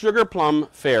 Dreams of Sugar Plum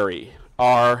Fairy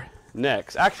are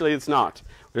next. Actually, it's not.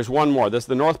 There's one more. This is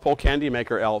the North Pole Candy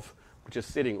Maker Elf, which is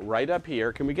sitting right up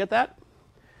here. Can we get that?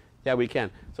 Yeah, we can.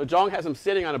 So Zhong has him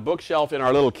sitting on a bookshelf in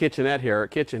our little kitchen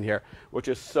here, which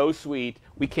is so sweet.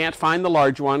 We can't find the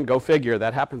large one. Go figure.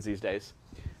 That happens these days.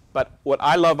 But what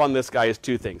I love on this guy is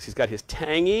 2 things. He's got his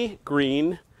tangy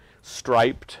green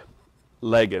striped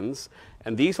leggings,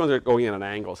 and these ones are going in an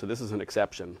angle, so this is an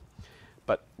exception.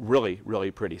 But really,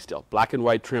 really pretty still. Black and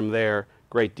white trim there.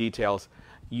 Great details.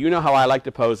 You know how I like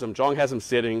to pose them. Zhong has him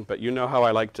sitting, but you know how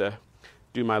I like to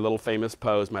do my little famous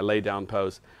pose, my lay down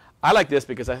pose. I like this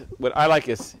because what I like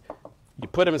is you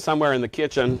put him somewhere in the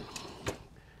kitchen.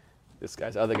 This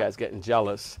other guy's getting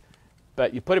jealous.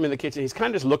 But you put him in the kitchen. He's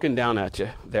kind of just looking down at you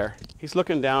there. He's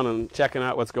looking down and checking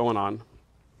out what's going on.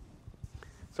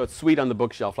 So it's sweet on the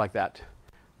bookshelf like that,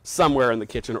 somewhere in the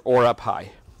kitchen or up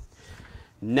high.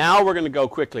 Now we're going to go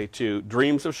quickly to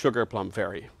Dreams of Sugar Plum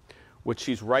Fairy, which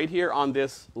she's right here on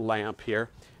this lamp here.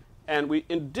 And we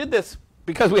did this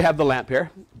because we have the lamp here,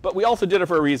 but we also did it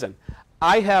for a reason.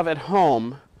 I have at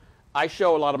home, I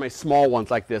show a lot of my small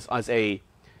ones like this as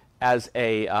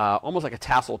almost like a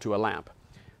tassel to a lamp.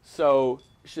 So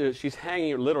she's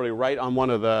hanging literally right on one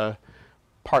of the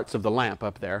parts of the lamp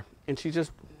up there, and she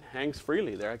just hangs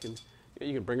freely there.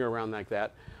 You can bring her around like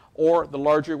that. Or the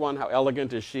larger one, how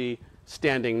elegant is she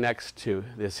standing next to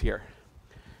this here.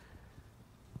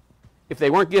 If they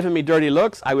weren't giving me dirty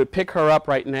looks, I would pick her up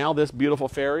right now, this beautiful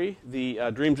fairy, the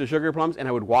Dreams of Sugar Plums, and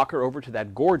I would walk her over to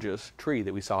that gorgeous tree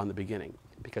that we saw in the beginning,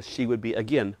 because she would be,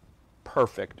 again,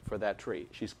 perfect for that tree.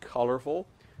 She's colorful,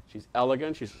 she's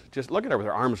elegant, she's just, look at her with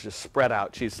her arms just spread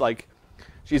out. She's like,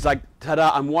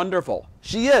 ta-da, I'm wonderful.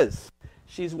 She is.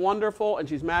 She's wonderful and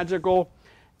she's magical,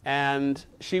 and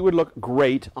she would look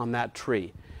great on that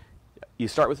tree. You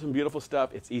start with some beautiful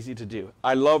stuff. It's easy to do.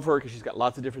 I love her because she's got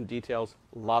lots of different details,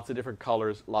 lots of different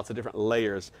colors, lots of different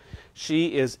layers.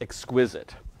 She is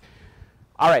exquisite.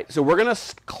 All right, so we're going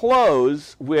to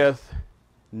close with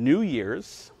New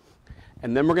Year's,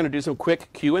 and then we're going to do some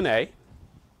quick Q&A.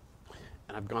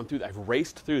 And I've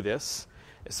raced through this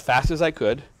as fast as I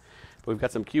could, but we've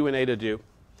got some Q&A to do.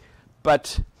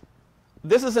 But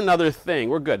this is another thing.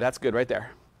 We're good. That's good right there.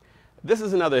 This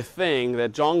is another thing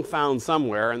that Zhong found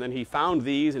somewhere, and then he found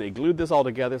these, and he glued this all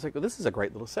together. It's like, well, this is a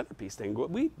great little centerpiece thing.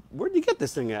 Where'd you get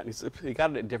this thing at? And he said, he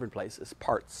got it at different places,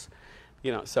 parts.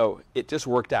 So it just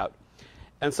worked out.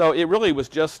 And so it really was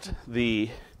just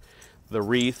the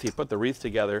wreath. He put the wreath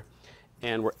together,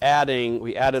 and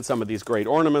we added some of these great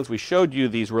ornaments. We showed you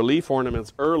these relief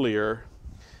ornaments earlier.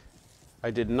 I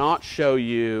did not show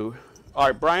you. All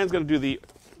right, Brian's going to do the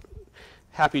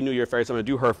Happy New Year fairy, so I'm going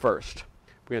to do her first.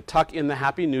 We're going to tuck in the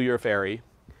Happy New Year fairy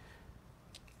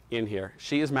in here.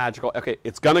 She is magical. Okay,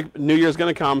 New Year's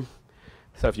going to come.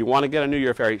 So if you want to get a New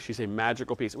Year fairy, she's a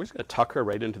magical piece. We're just going to tuck her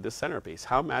right into this centerpiece.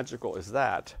 How magical is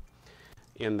that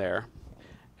in there?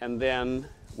 And then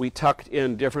we tucked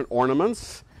in different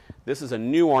ornaments. This is a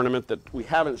new ornament that we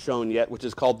haven't shown yet, which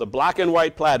is called the black and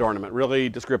white plaid ornament. Really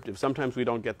descriptive. Sometimes we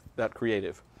don't get that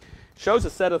creative. Shows a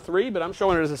set of 3, but I'm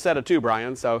showing it as a set of 2,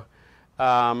 Brian. So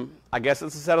I guess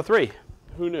it's a set of 3.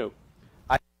 Who knew?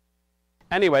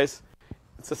 Anyways,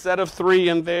 it's a set of 3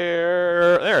 in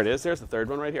there. There it is. There's the third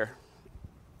one right here.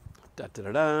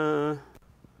 Da-da-da-da.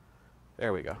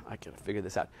 There we go. I can figure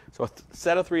this out. So a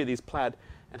set of 3 of these plaid.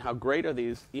 And how great are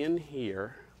these in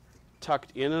here,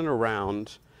 tucked in and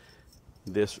around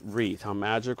this wreath? How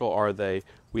magical are they?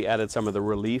 We added some of the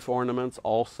relief ornaments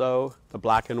also, the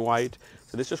black and white.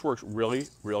 So this just works really,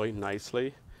 really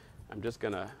nicely. I'm just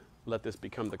going to let this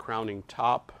become the crowning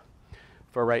top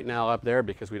for right now up there,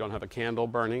 because we don't have a candle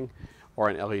burning or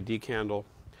an LED candle.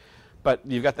 But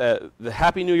you've got the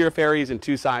Happy New Year fairies in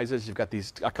 2 sizes. You've got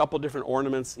a couple different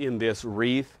ornaments in this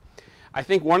wreath. I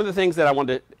think one of the things that I want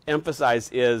to emphasize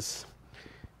is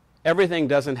everything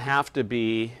doesn't have to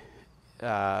be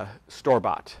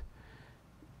store-bought.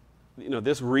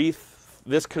 This wreath,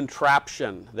 this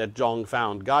contraption that Zhong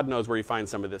found, God knows where he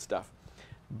finds some of this stuff,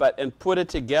 and put it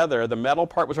together. The metal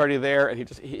part was already there, and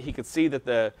he could see that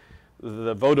the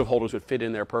votive holders would fit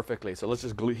in there perfectly. So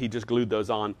he just glued those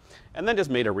on, and then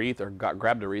just made a wreath, or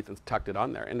grabbed a wreath and tucked it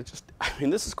on there. And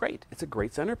this is great. It's a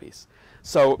great centerpiece.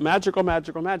 So magical,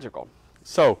 magical, magical.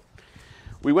 So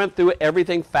we went through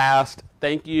everything fast.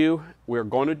 Thank you. We're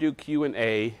going to do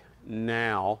Q&A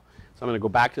now. So I'm going to go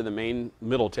back to the main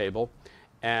middle table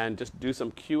and just do some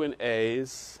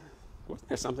Q&As. Wasn't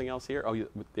there something else here? Oh,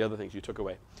 the other things you took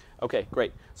away. Okay,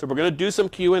 great. So we're going to do some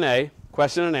Q&A,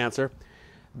 question and answer.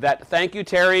 Thank you,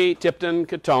 Terry Tipton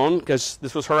Catone, because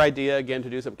this was her idea, again, to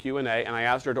do some Q&A, and I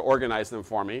asked her to organize them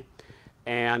for me.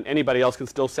 And anybody else can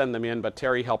still send them in, but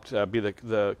Terry helped be the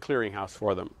clearinghouse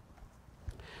for them.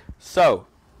 So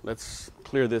let's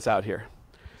clear this out here.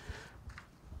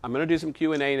 I'm going to do some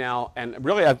Q&A now, and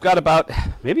really I've got about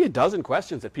maybe a dozen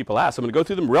questions that people ask. I'm going to go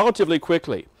through them relatively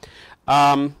quickly.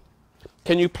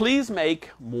 Can you please make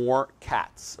more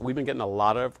cats? We've been getting a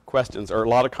lot of questions, or a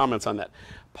lot of comments on that.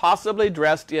 Possibly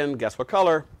dressed in, guess what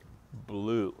color?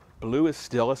 Blue. Blue is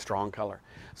still a strong color.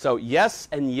 So yes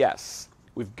and yes.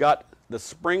 We've got the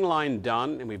spring line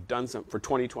done, and we've done some for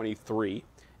 2023,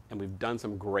 and we've done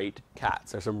some great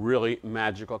cats. There's some really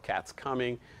magical cats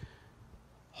coming.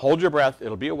 Hold your breath.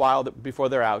 It'll be a while before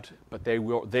they're out, but they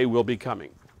will be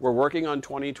coming. We're working on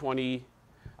 2020.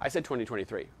 I said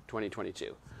 2023,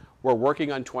 2022. We're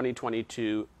working on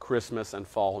 2022 Christmas and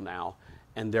fall now,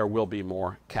 and there will be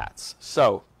more cats.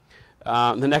 So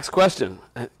The next question.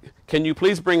 Can you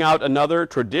please bring out another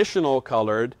traditional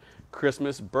colored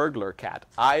Christmas burglar cat?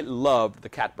 I loved the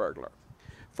cat burglar.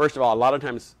 First of all, a lot of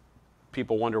times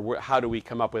people wonder how do we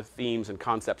come up with themes and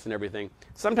concepts and everything.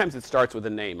 Sometimes it starts with a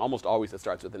name. Almost always it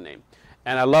starts with a name.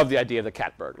 And I love the idea of the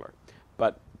cat burglar.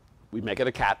 But we make it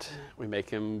a cat. We make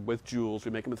him with jewels.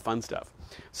 We make him with fun stuff.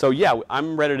 So yeah,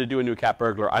 I'm ready to do a new cat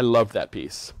burglar. I love that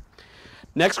piece.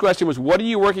 Next question was, what are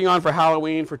you working on for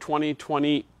Halloween for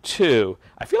 2022?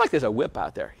 I feel like there's a whip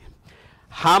out there.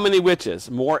 How many witches?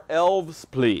 More elves,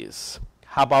 please.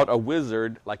 How about a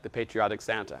wizard like the Patriotic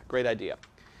Santa? Great idea.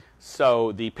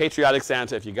 So the Patriotic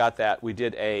Santa, if you got that, we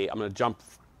did I'm going to jump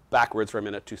backwards for a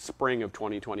minute to spring of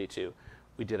 2022.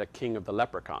 We did a King of the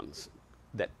Leprechauns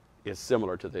that is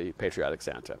similar to the Patriotic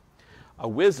Santa. A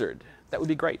wizard, that would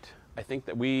be great. I think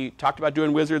that we talked about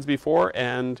doing wizards before,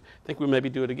 and I think we'll maybe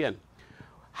do it again.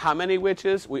 How many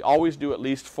witches? We always do at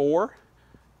least 4.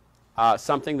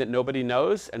 Something that nobody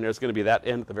knows, and there's going to be that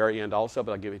at the very end also,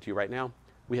 but I'll give it to you right now.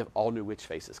 We have all new witch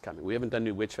faces coming. We haven't done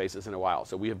new witch faces in a while,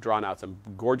 so we have drawn out some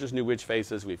gorgeous new witch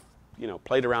faces. We've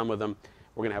played around with them.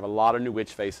 We're going to have a lot of new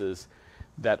witch faces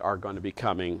that are going to be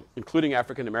coming, including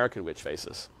African American witch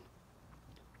faces.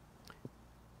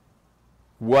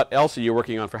 What else are you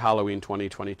working on for Halloween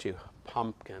 2022?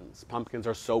 Pumpkins. Pumpkins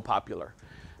are so popular.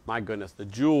 My goodness, the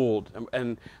jeweled,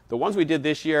 and the ones we did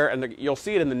this year, and you'll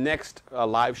see it in the next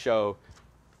live show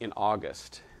in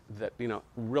August. That,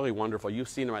 really wonderful. You've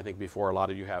seen them, I think, before. A lot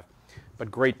of you have.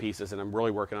 But great pieces, and I'm really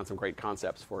working on some great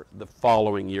concepts for the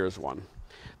following year's one.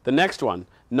 The next one,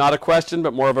 not a question,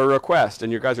 but more of a request,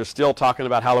 and you guys are still talking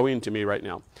about Halloween to me right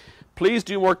now. Please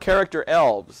do more character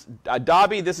elves.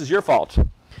 Dobby, this is your fault.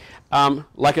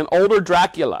 Like an older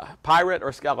Dracula, pirate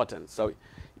or skeleton. So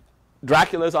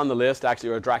Dracula's on the list, actually,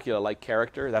 or a Dracula-like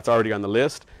character. That's already on the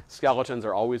list. Skeletons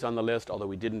are always on the list, although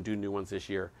we didn't do new ones this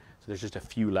year. So there's just a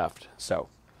few left. So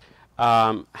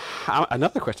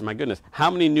another question, my goodness. How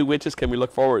many new witches can we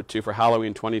look forward to for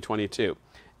Halloween 2022?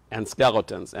 And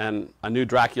skeletons, and a new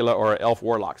Dracula or elf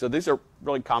warlock. So these are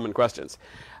really common questions.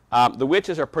 The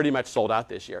witches are pretty much sold out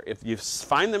this year. If you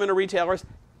find them in a retailer's,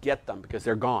 get them, because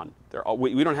they're gone.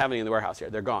 We don't have any in the warehouse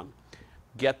here. They're gone.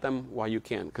 Get them while you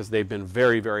can, because they've been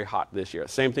very, very hot this year.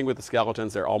 Same thing with the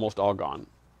skeletons. They're almost all gone.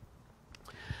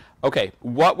 Okay,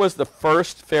 what was the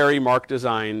first fairy Mark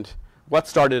designed? What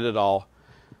started it all?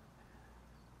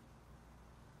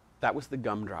 That was the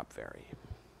Gumdrop Fairy.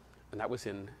 And that was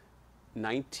in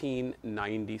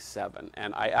 1997.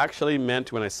 And I actually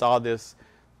meant, when I saw the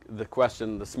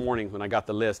question this morning, when I got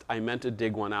the list, I meant to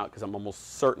dig one out, because I'm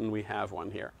almost certain we have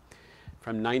one here.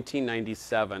 From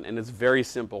 1997, and it's very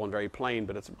simple and very plain,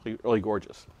 but it's really, really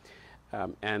gorgeous.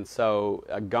 And so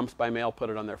Gumps by Mail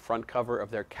put it on their front cover of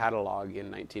their catalog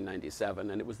in 1997,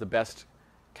 and it was the best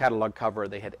catalog cover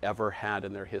they had ever had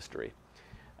in their history,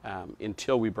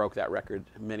 until we broke that record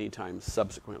many times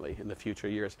subsequently in the future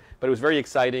years. But it was very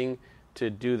exciting to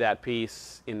do that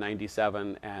piece in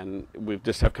 97, and we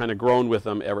just have kind of grown with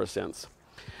them ever since.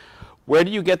 Where do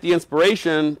you get the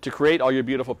inspiration to create all your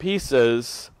beautiful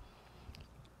pieces?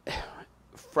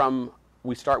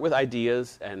 We start with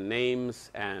ideas and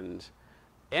names and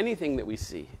anything that we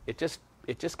see. It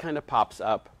just kind of pops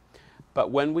up.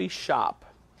 But when we shop,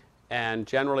 and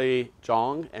generally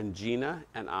Jong and Gina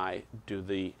and I do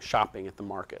the shopping at the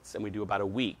markets, and we do about a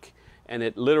week, and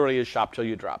it literally is shop till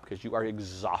you drop, because you are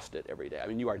exhausted every day. I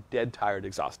mean, you are dead tired,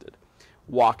 exhausted.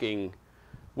 Walking,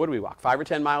 what do we walk, 5 or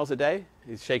 10 miles a day?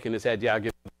 He's shaking his head. Yeah, I'll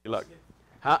give you a look.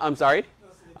 Huh? I'm sorry?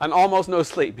 And almost no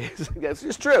sleep. It's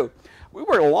just true. We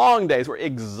work long days. We're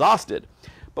exhausted.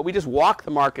 But we just walk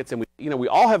the markets, and we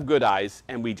all have good eyes,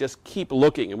 and we just keep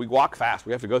looking, and we walk fast.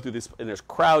 We have to go through this, and there's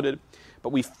crowded, but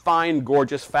we find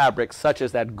gorgeous fabrics, such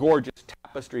as that gorgeous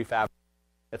tapestry fabric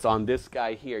that's on this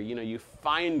guy here. You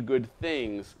find good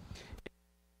things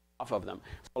off of them.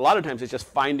 So a lot of times it's just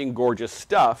finding gorgeous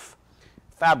stuff,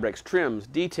 fabrics, trims,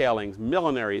 detailings,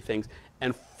 millinery things,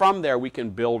 and from there we can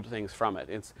build things from it.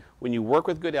 It's when you work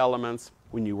with good elements,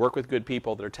 when you work with good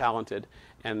people that are talented,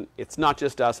 and it's not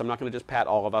just us. I'm not going to just pat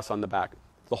all of us on the back.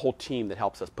 The whole team that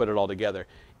helps us put it all together,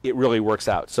 it really works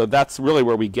out. So that's really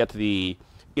where we get the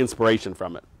inspiration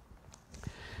from it.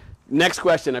 Next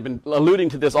question. I've been alluding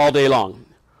to this all day long.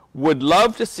 Would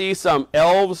love to see some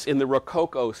elves in the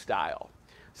Rococo style.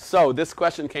 So this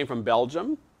question came from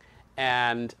Belgium,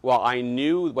 and while I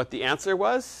knew what the answer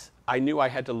was, I knew I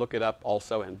had to look it up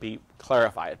also and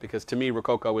clarify it, because to me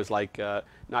Rococo is like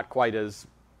not quite as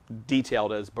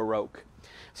detailed as Baroque.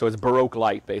 So it's Baroque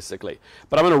light, basically.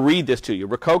 But I'm going to read this to you.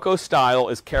 Rococo style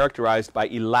is characterized by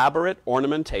elaborate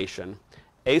ornamentation,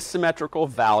 asymmetrical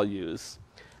values,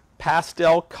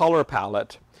 pastel color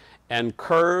palette, and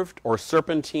curved or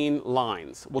serpentine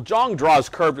lines. Well, Jong draws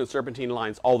curved and serpentine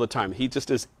lines all the time. He just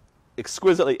is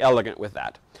exquisitely elegant with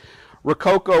that.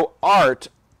 Rococo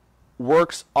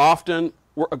artworks often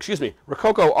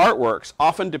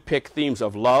depict themes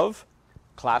of love,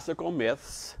 classical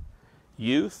myths,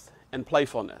 youth, and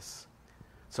playfulness.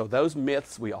 So those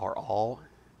myths we are all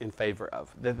in favor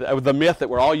of. The myth that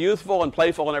we're all youthful and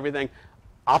playful and everything,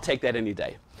 I'll take that any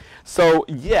day. So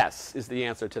yes is the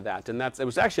answer to that. And it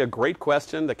was actually a great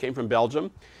question that came from Belgium,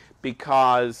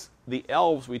 because the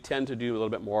elves we tend to do a little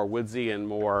bit more woodsy and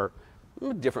more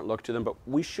different look to them, but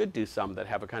we should do some that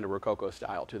have a kind of Rococo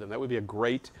style to them. That would be a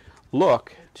great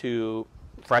look to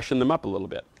freshen them up a little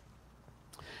bit.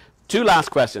 Two last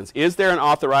questions. Is there an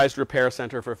authorized repair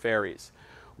center for fairies?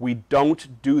 We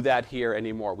don't do that here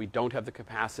anymore. We don't have the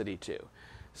capacity to.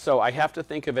 So I have to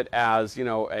think of it as, you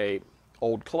know, a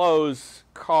old clothes,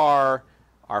 car,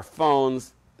 our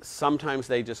phones. Sometimes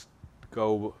they just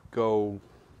go,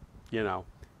 you know,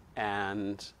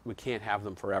 and we can't have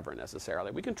them forever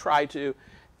necessarily. We can try to.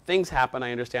 Things happen,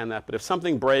 I understand that. But if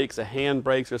something breaks, a hand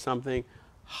breaks or something,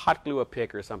 hot glue a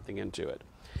pick or something into it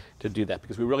to do that,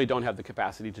 because we really don't have the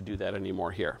capacity to do that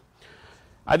anymore here.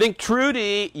 I think,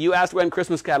 Trudy, you asked when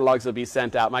Christmas catalogs will be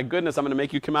sent out. My goodness, I'm going to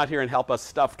make you come out here and help us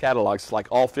stuff catalogs, like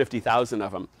all 50,000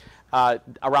 of them.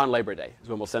 Around Labor Day is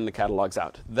when we'll send the catalogs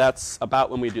out. That's about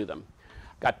when we do them.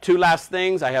 Got two last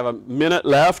things. I have a minute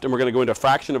left, and we're going to go into a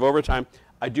fraction of overtime.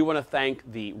 I do want to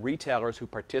thank the retailers who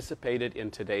participated in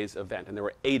today's event, and there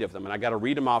were 8 of them, and I got to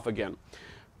read them off again.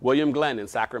 William Glenn in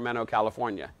Sacramento,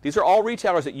 California. These are all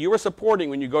retailers that you are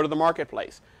supporting when you go to the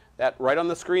marketplace. That right on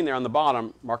the screen there on the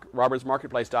bottom,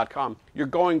 robertsmarketplace.com, you're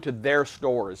going to their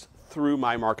stores through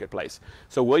my marketplace.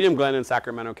 So William Glenn in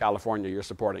Sacramento, California, you're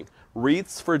supporting.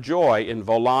 Wreaths for Joy in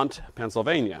Volant,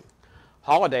 Pennsylvania.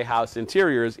 Holiday House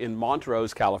Interiors in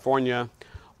Montrose, California.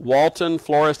 Walton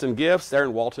Florist and Gifts, they're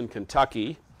in Walton,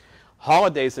 Kentucky.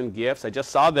 Holidays and Gifts, I just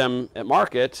saw them at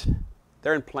market.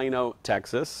 They're in Plano,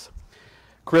 Texas.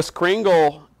 Chris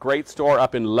Kringle, great store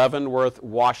up in Leavenworth,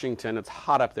 Washington. It's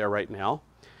hot up there right now.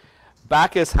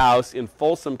 Bacchus House in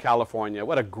Folsom, California.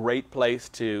 What a great place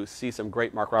to see some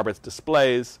great Mark Roberts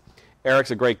displays.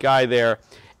 Eric's a great guy there.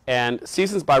 And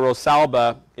Seasons by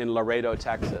Rosalba in Laredo,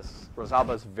 Texas.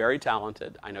 Rosalba is very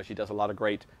talented. I know she does a lot of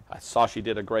great, I saw she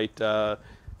did a great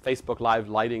Facebook Live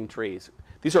lighting trees.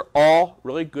 These are all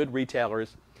really good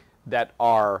retailers that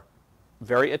are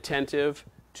very attentive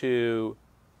to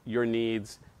your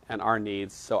needs and our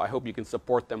needs. So I hope you can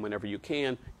support them whenever you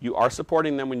can. You are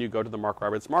supporting them when you go to the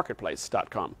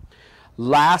markrobertsmarketplace.com.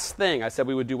 Last thing, I said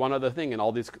we would do one other thing in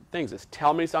all these things, is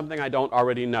tell me something I don't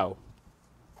already know.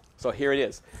 So here it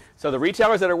is. So the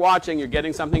retailers that are watching, you're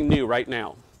getting something new right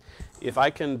now. If I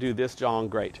can do this, John,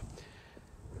 great.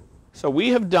 So we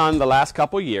have done the last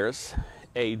couple years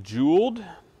a jeweled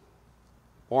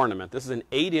ornament. This is an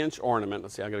 8-inch ornament.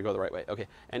 Let's see, I'm going to go the right way. Okay,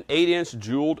 an 8-inch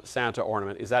jeweled Santa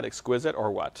ornament. Is that exquisite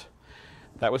or what?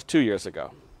 That was 2 years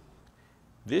ago.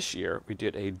 This year we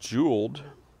did a jeweled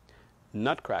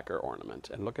nutcracker ornament.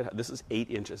 And look at how, this is 8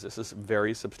 inches. This is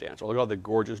very substantial. Look at all the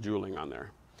gorgeous jeweling on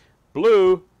there.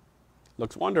 Blue.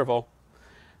 Looks wonderful.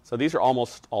 So these are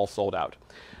almost all sold out.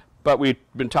 But we've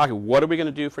been talking, what are we going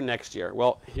to do for next year?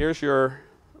 Well, here's the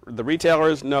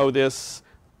retailers know this,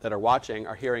 that are watching,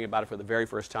 are hearing about it for the very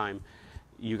first time.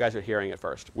 You guys are hearing it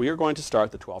first. We are going to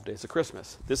start the 12 Days of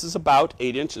Christmas. This is about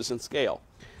 8 inches in scale.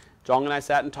 Jong and I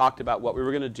sat and talked about what we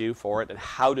were going to do for it and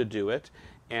how to do it.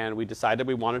 And we decided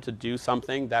we wanted to do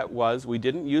something that was, we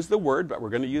didn't use the word, but we're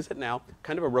going to use it now,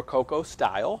 kind of a Rococo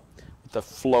style, with the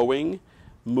flowing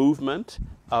movement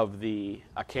of the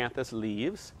acanthus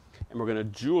leaves. And we're going to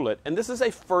jewel it. And this is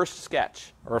a first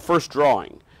sketch, or a first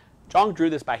drawing. Jong drew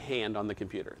this by hand on the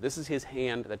computer. This is his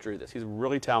hand that drew this. He's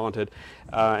really talented,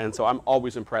 and so I'm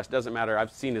always impressed. Doesn't matter,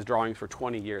 I've seen his drawings for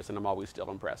 20 years, and I'm always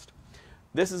still impressed.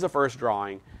 This is a first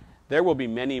drawing. There will be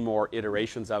many more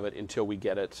iterations of it until we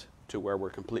get it to where we're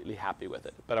completely happy with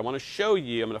it. But I want to show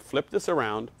you, I'm going to flip this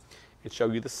around and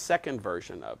show you the second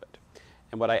version of it.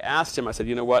 And what I asked him, I said,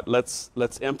 you know what, let's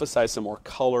emphasize some more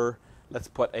color. Let's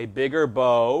put a bigger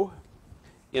bow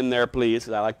in there, please,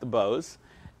 because I like the bows.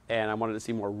 And I wanted to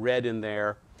see more red in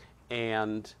there.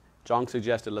 And Jong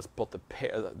suggested let's put the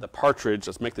partridge,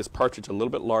 let's make this partridge a little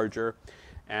bit larger.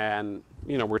 And,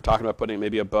 you know, we're talking about putting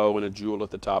maybe a bow and a jewel at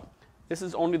the top. This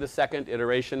is only the second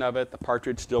iteration of it. The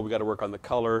partridge still, we got to work on the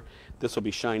color. This will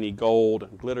be shiny gold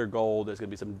and glitter gold. There's going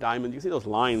to be some diamonds. You see those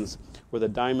lines where the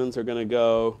diamonds are going to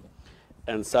go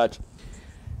and such.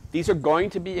 These are going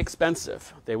to be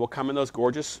expensive. They will come in those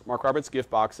gorgeous Mark Roberts gift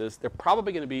boxes. They're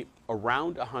probably going to be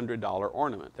around $100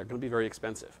 ornament. They're going to be very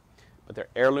expensive. but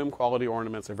they're heirloom quality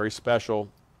ornaments. They're very special,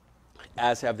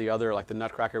 as have the other, like the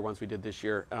Nutcracker ones we did this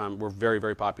year, were very,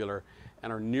 very popular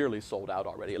and are nearly sold out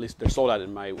already. At least they're sold out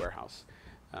in my warehouse.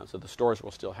 So the stores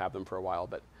will still have them for a while,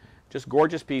 but just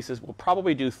gorgeous pieces. We'll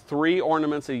probably do 3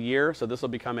 ornaments a year, so this will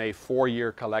become a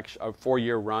 4-year collection, a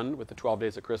 4-year run with the 12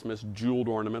 Days of Christmas. Jeweled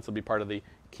ornaments will be part of the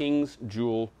King's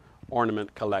Jewel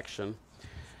Ornament Collection.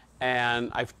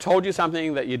 And I've told you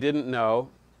something that you didn't know.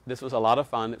 This was a lot of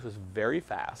fun. It was very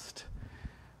fast.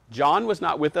 John was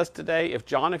not with us today.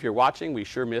 John, if you're watching, we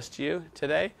sure missed you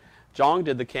today. John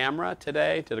did the camera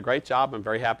today, did a great job. I'm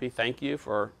very happy. Thank you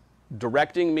for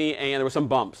directing me, and there were some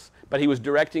bumps, but he was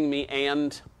directing me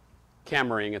and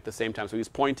cameraing at the same time. So he was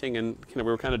pointing, and we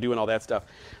were kind of doing all that stuff.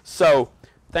 So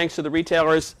thanks to the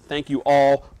retailers. Thank you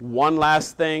all. One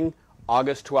last thing,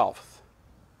 August 12th.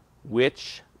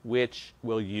 Which witch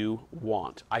will you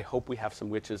want? I hope we have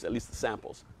some witches, at least the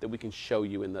samples, that we can show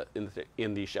you in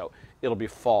the show. It'll be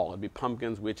fall. It'll be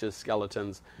pumpkins, witches,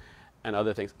 skeletons, and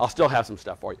other things. I'll still have some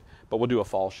stuff for you, but we'll do a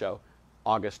fall show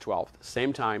August 12th.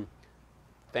 Same time.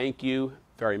 Thank you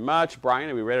very much. Brian,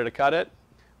 are we ready to cut it?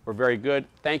 We're very good.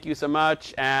 Thank you so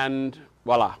much, and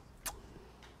voila.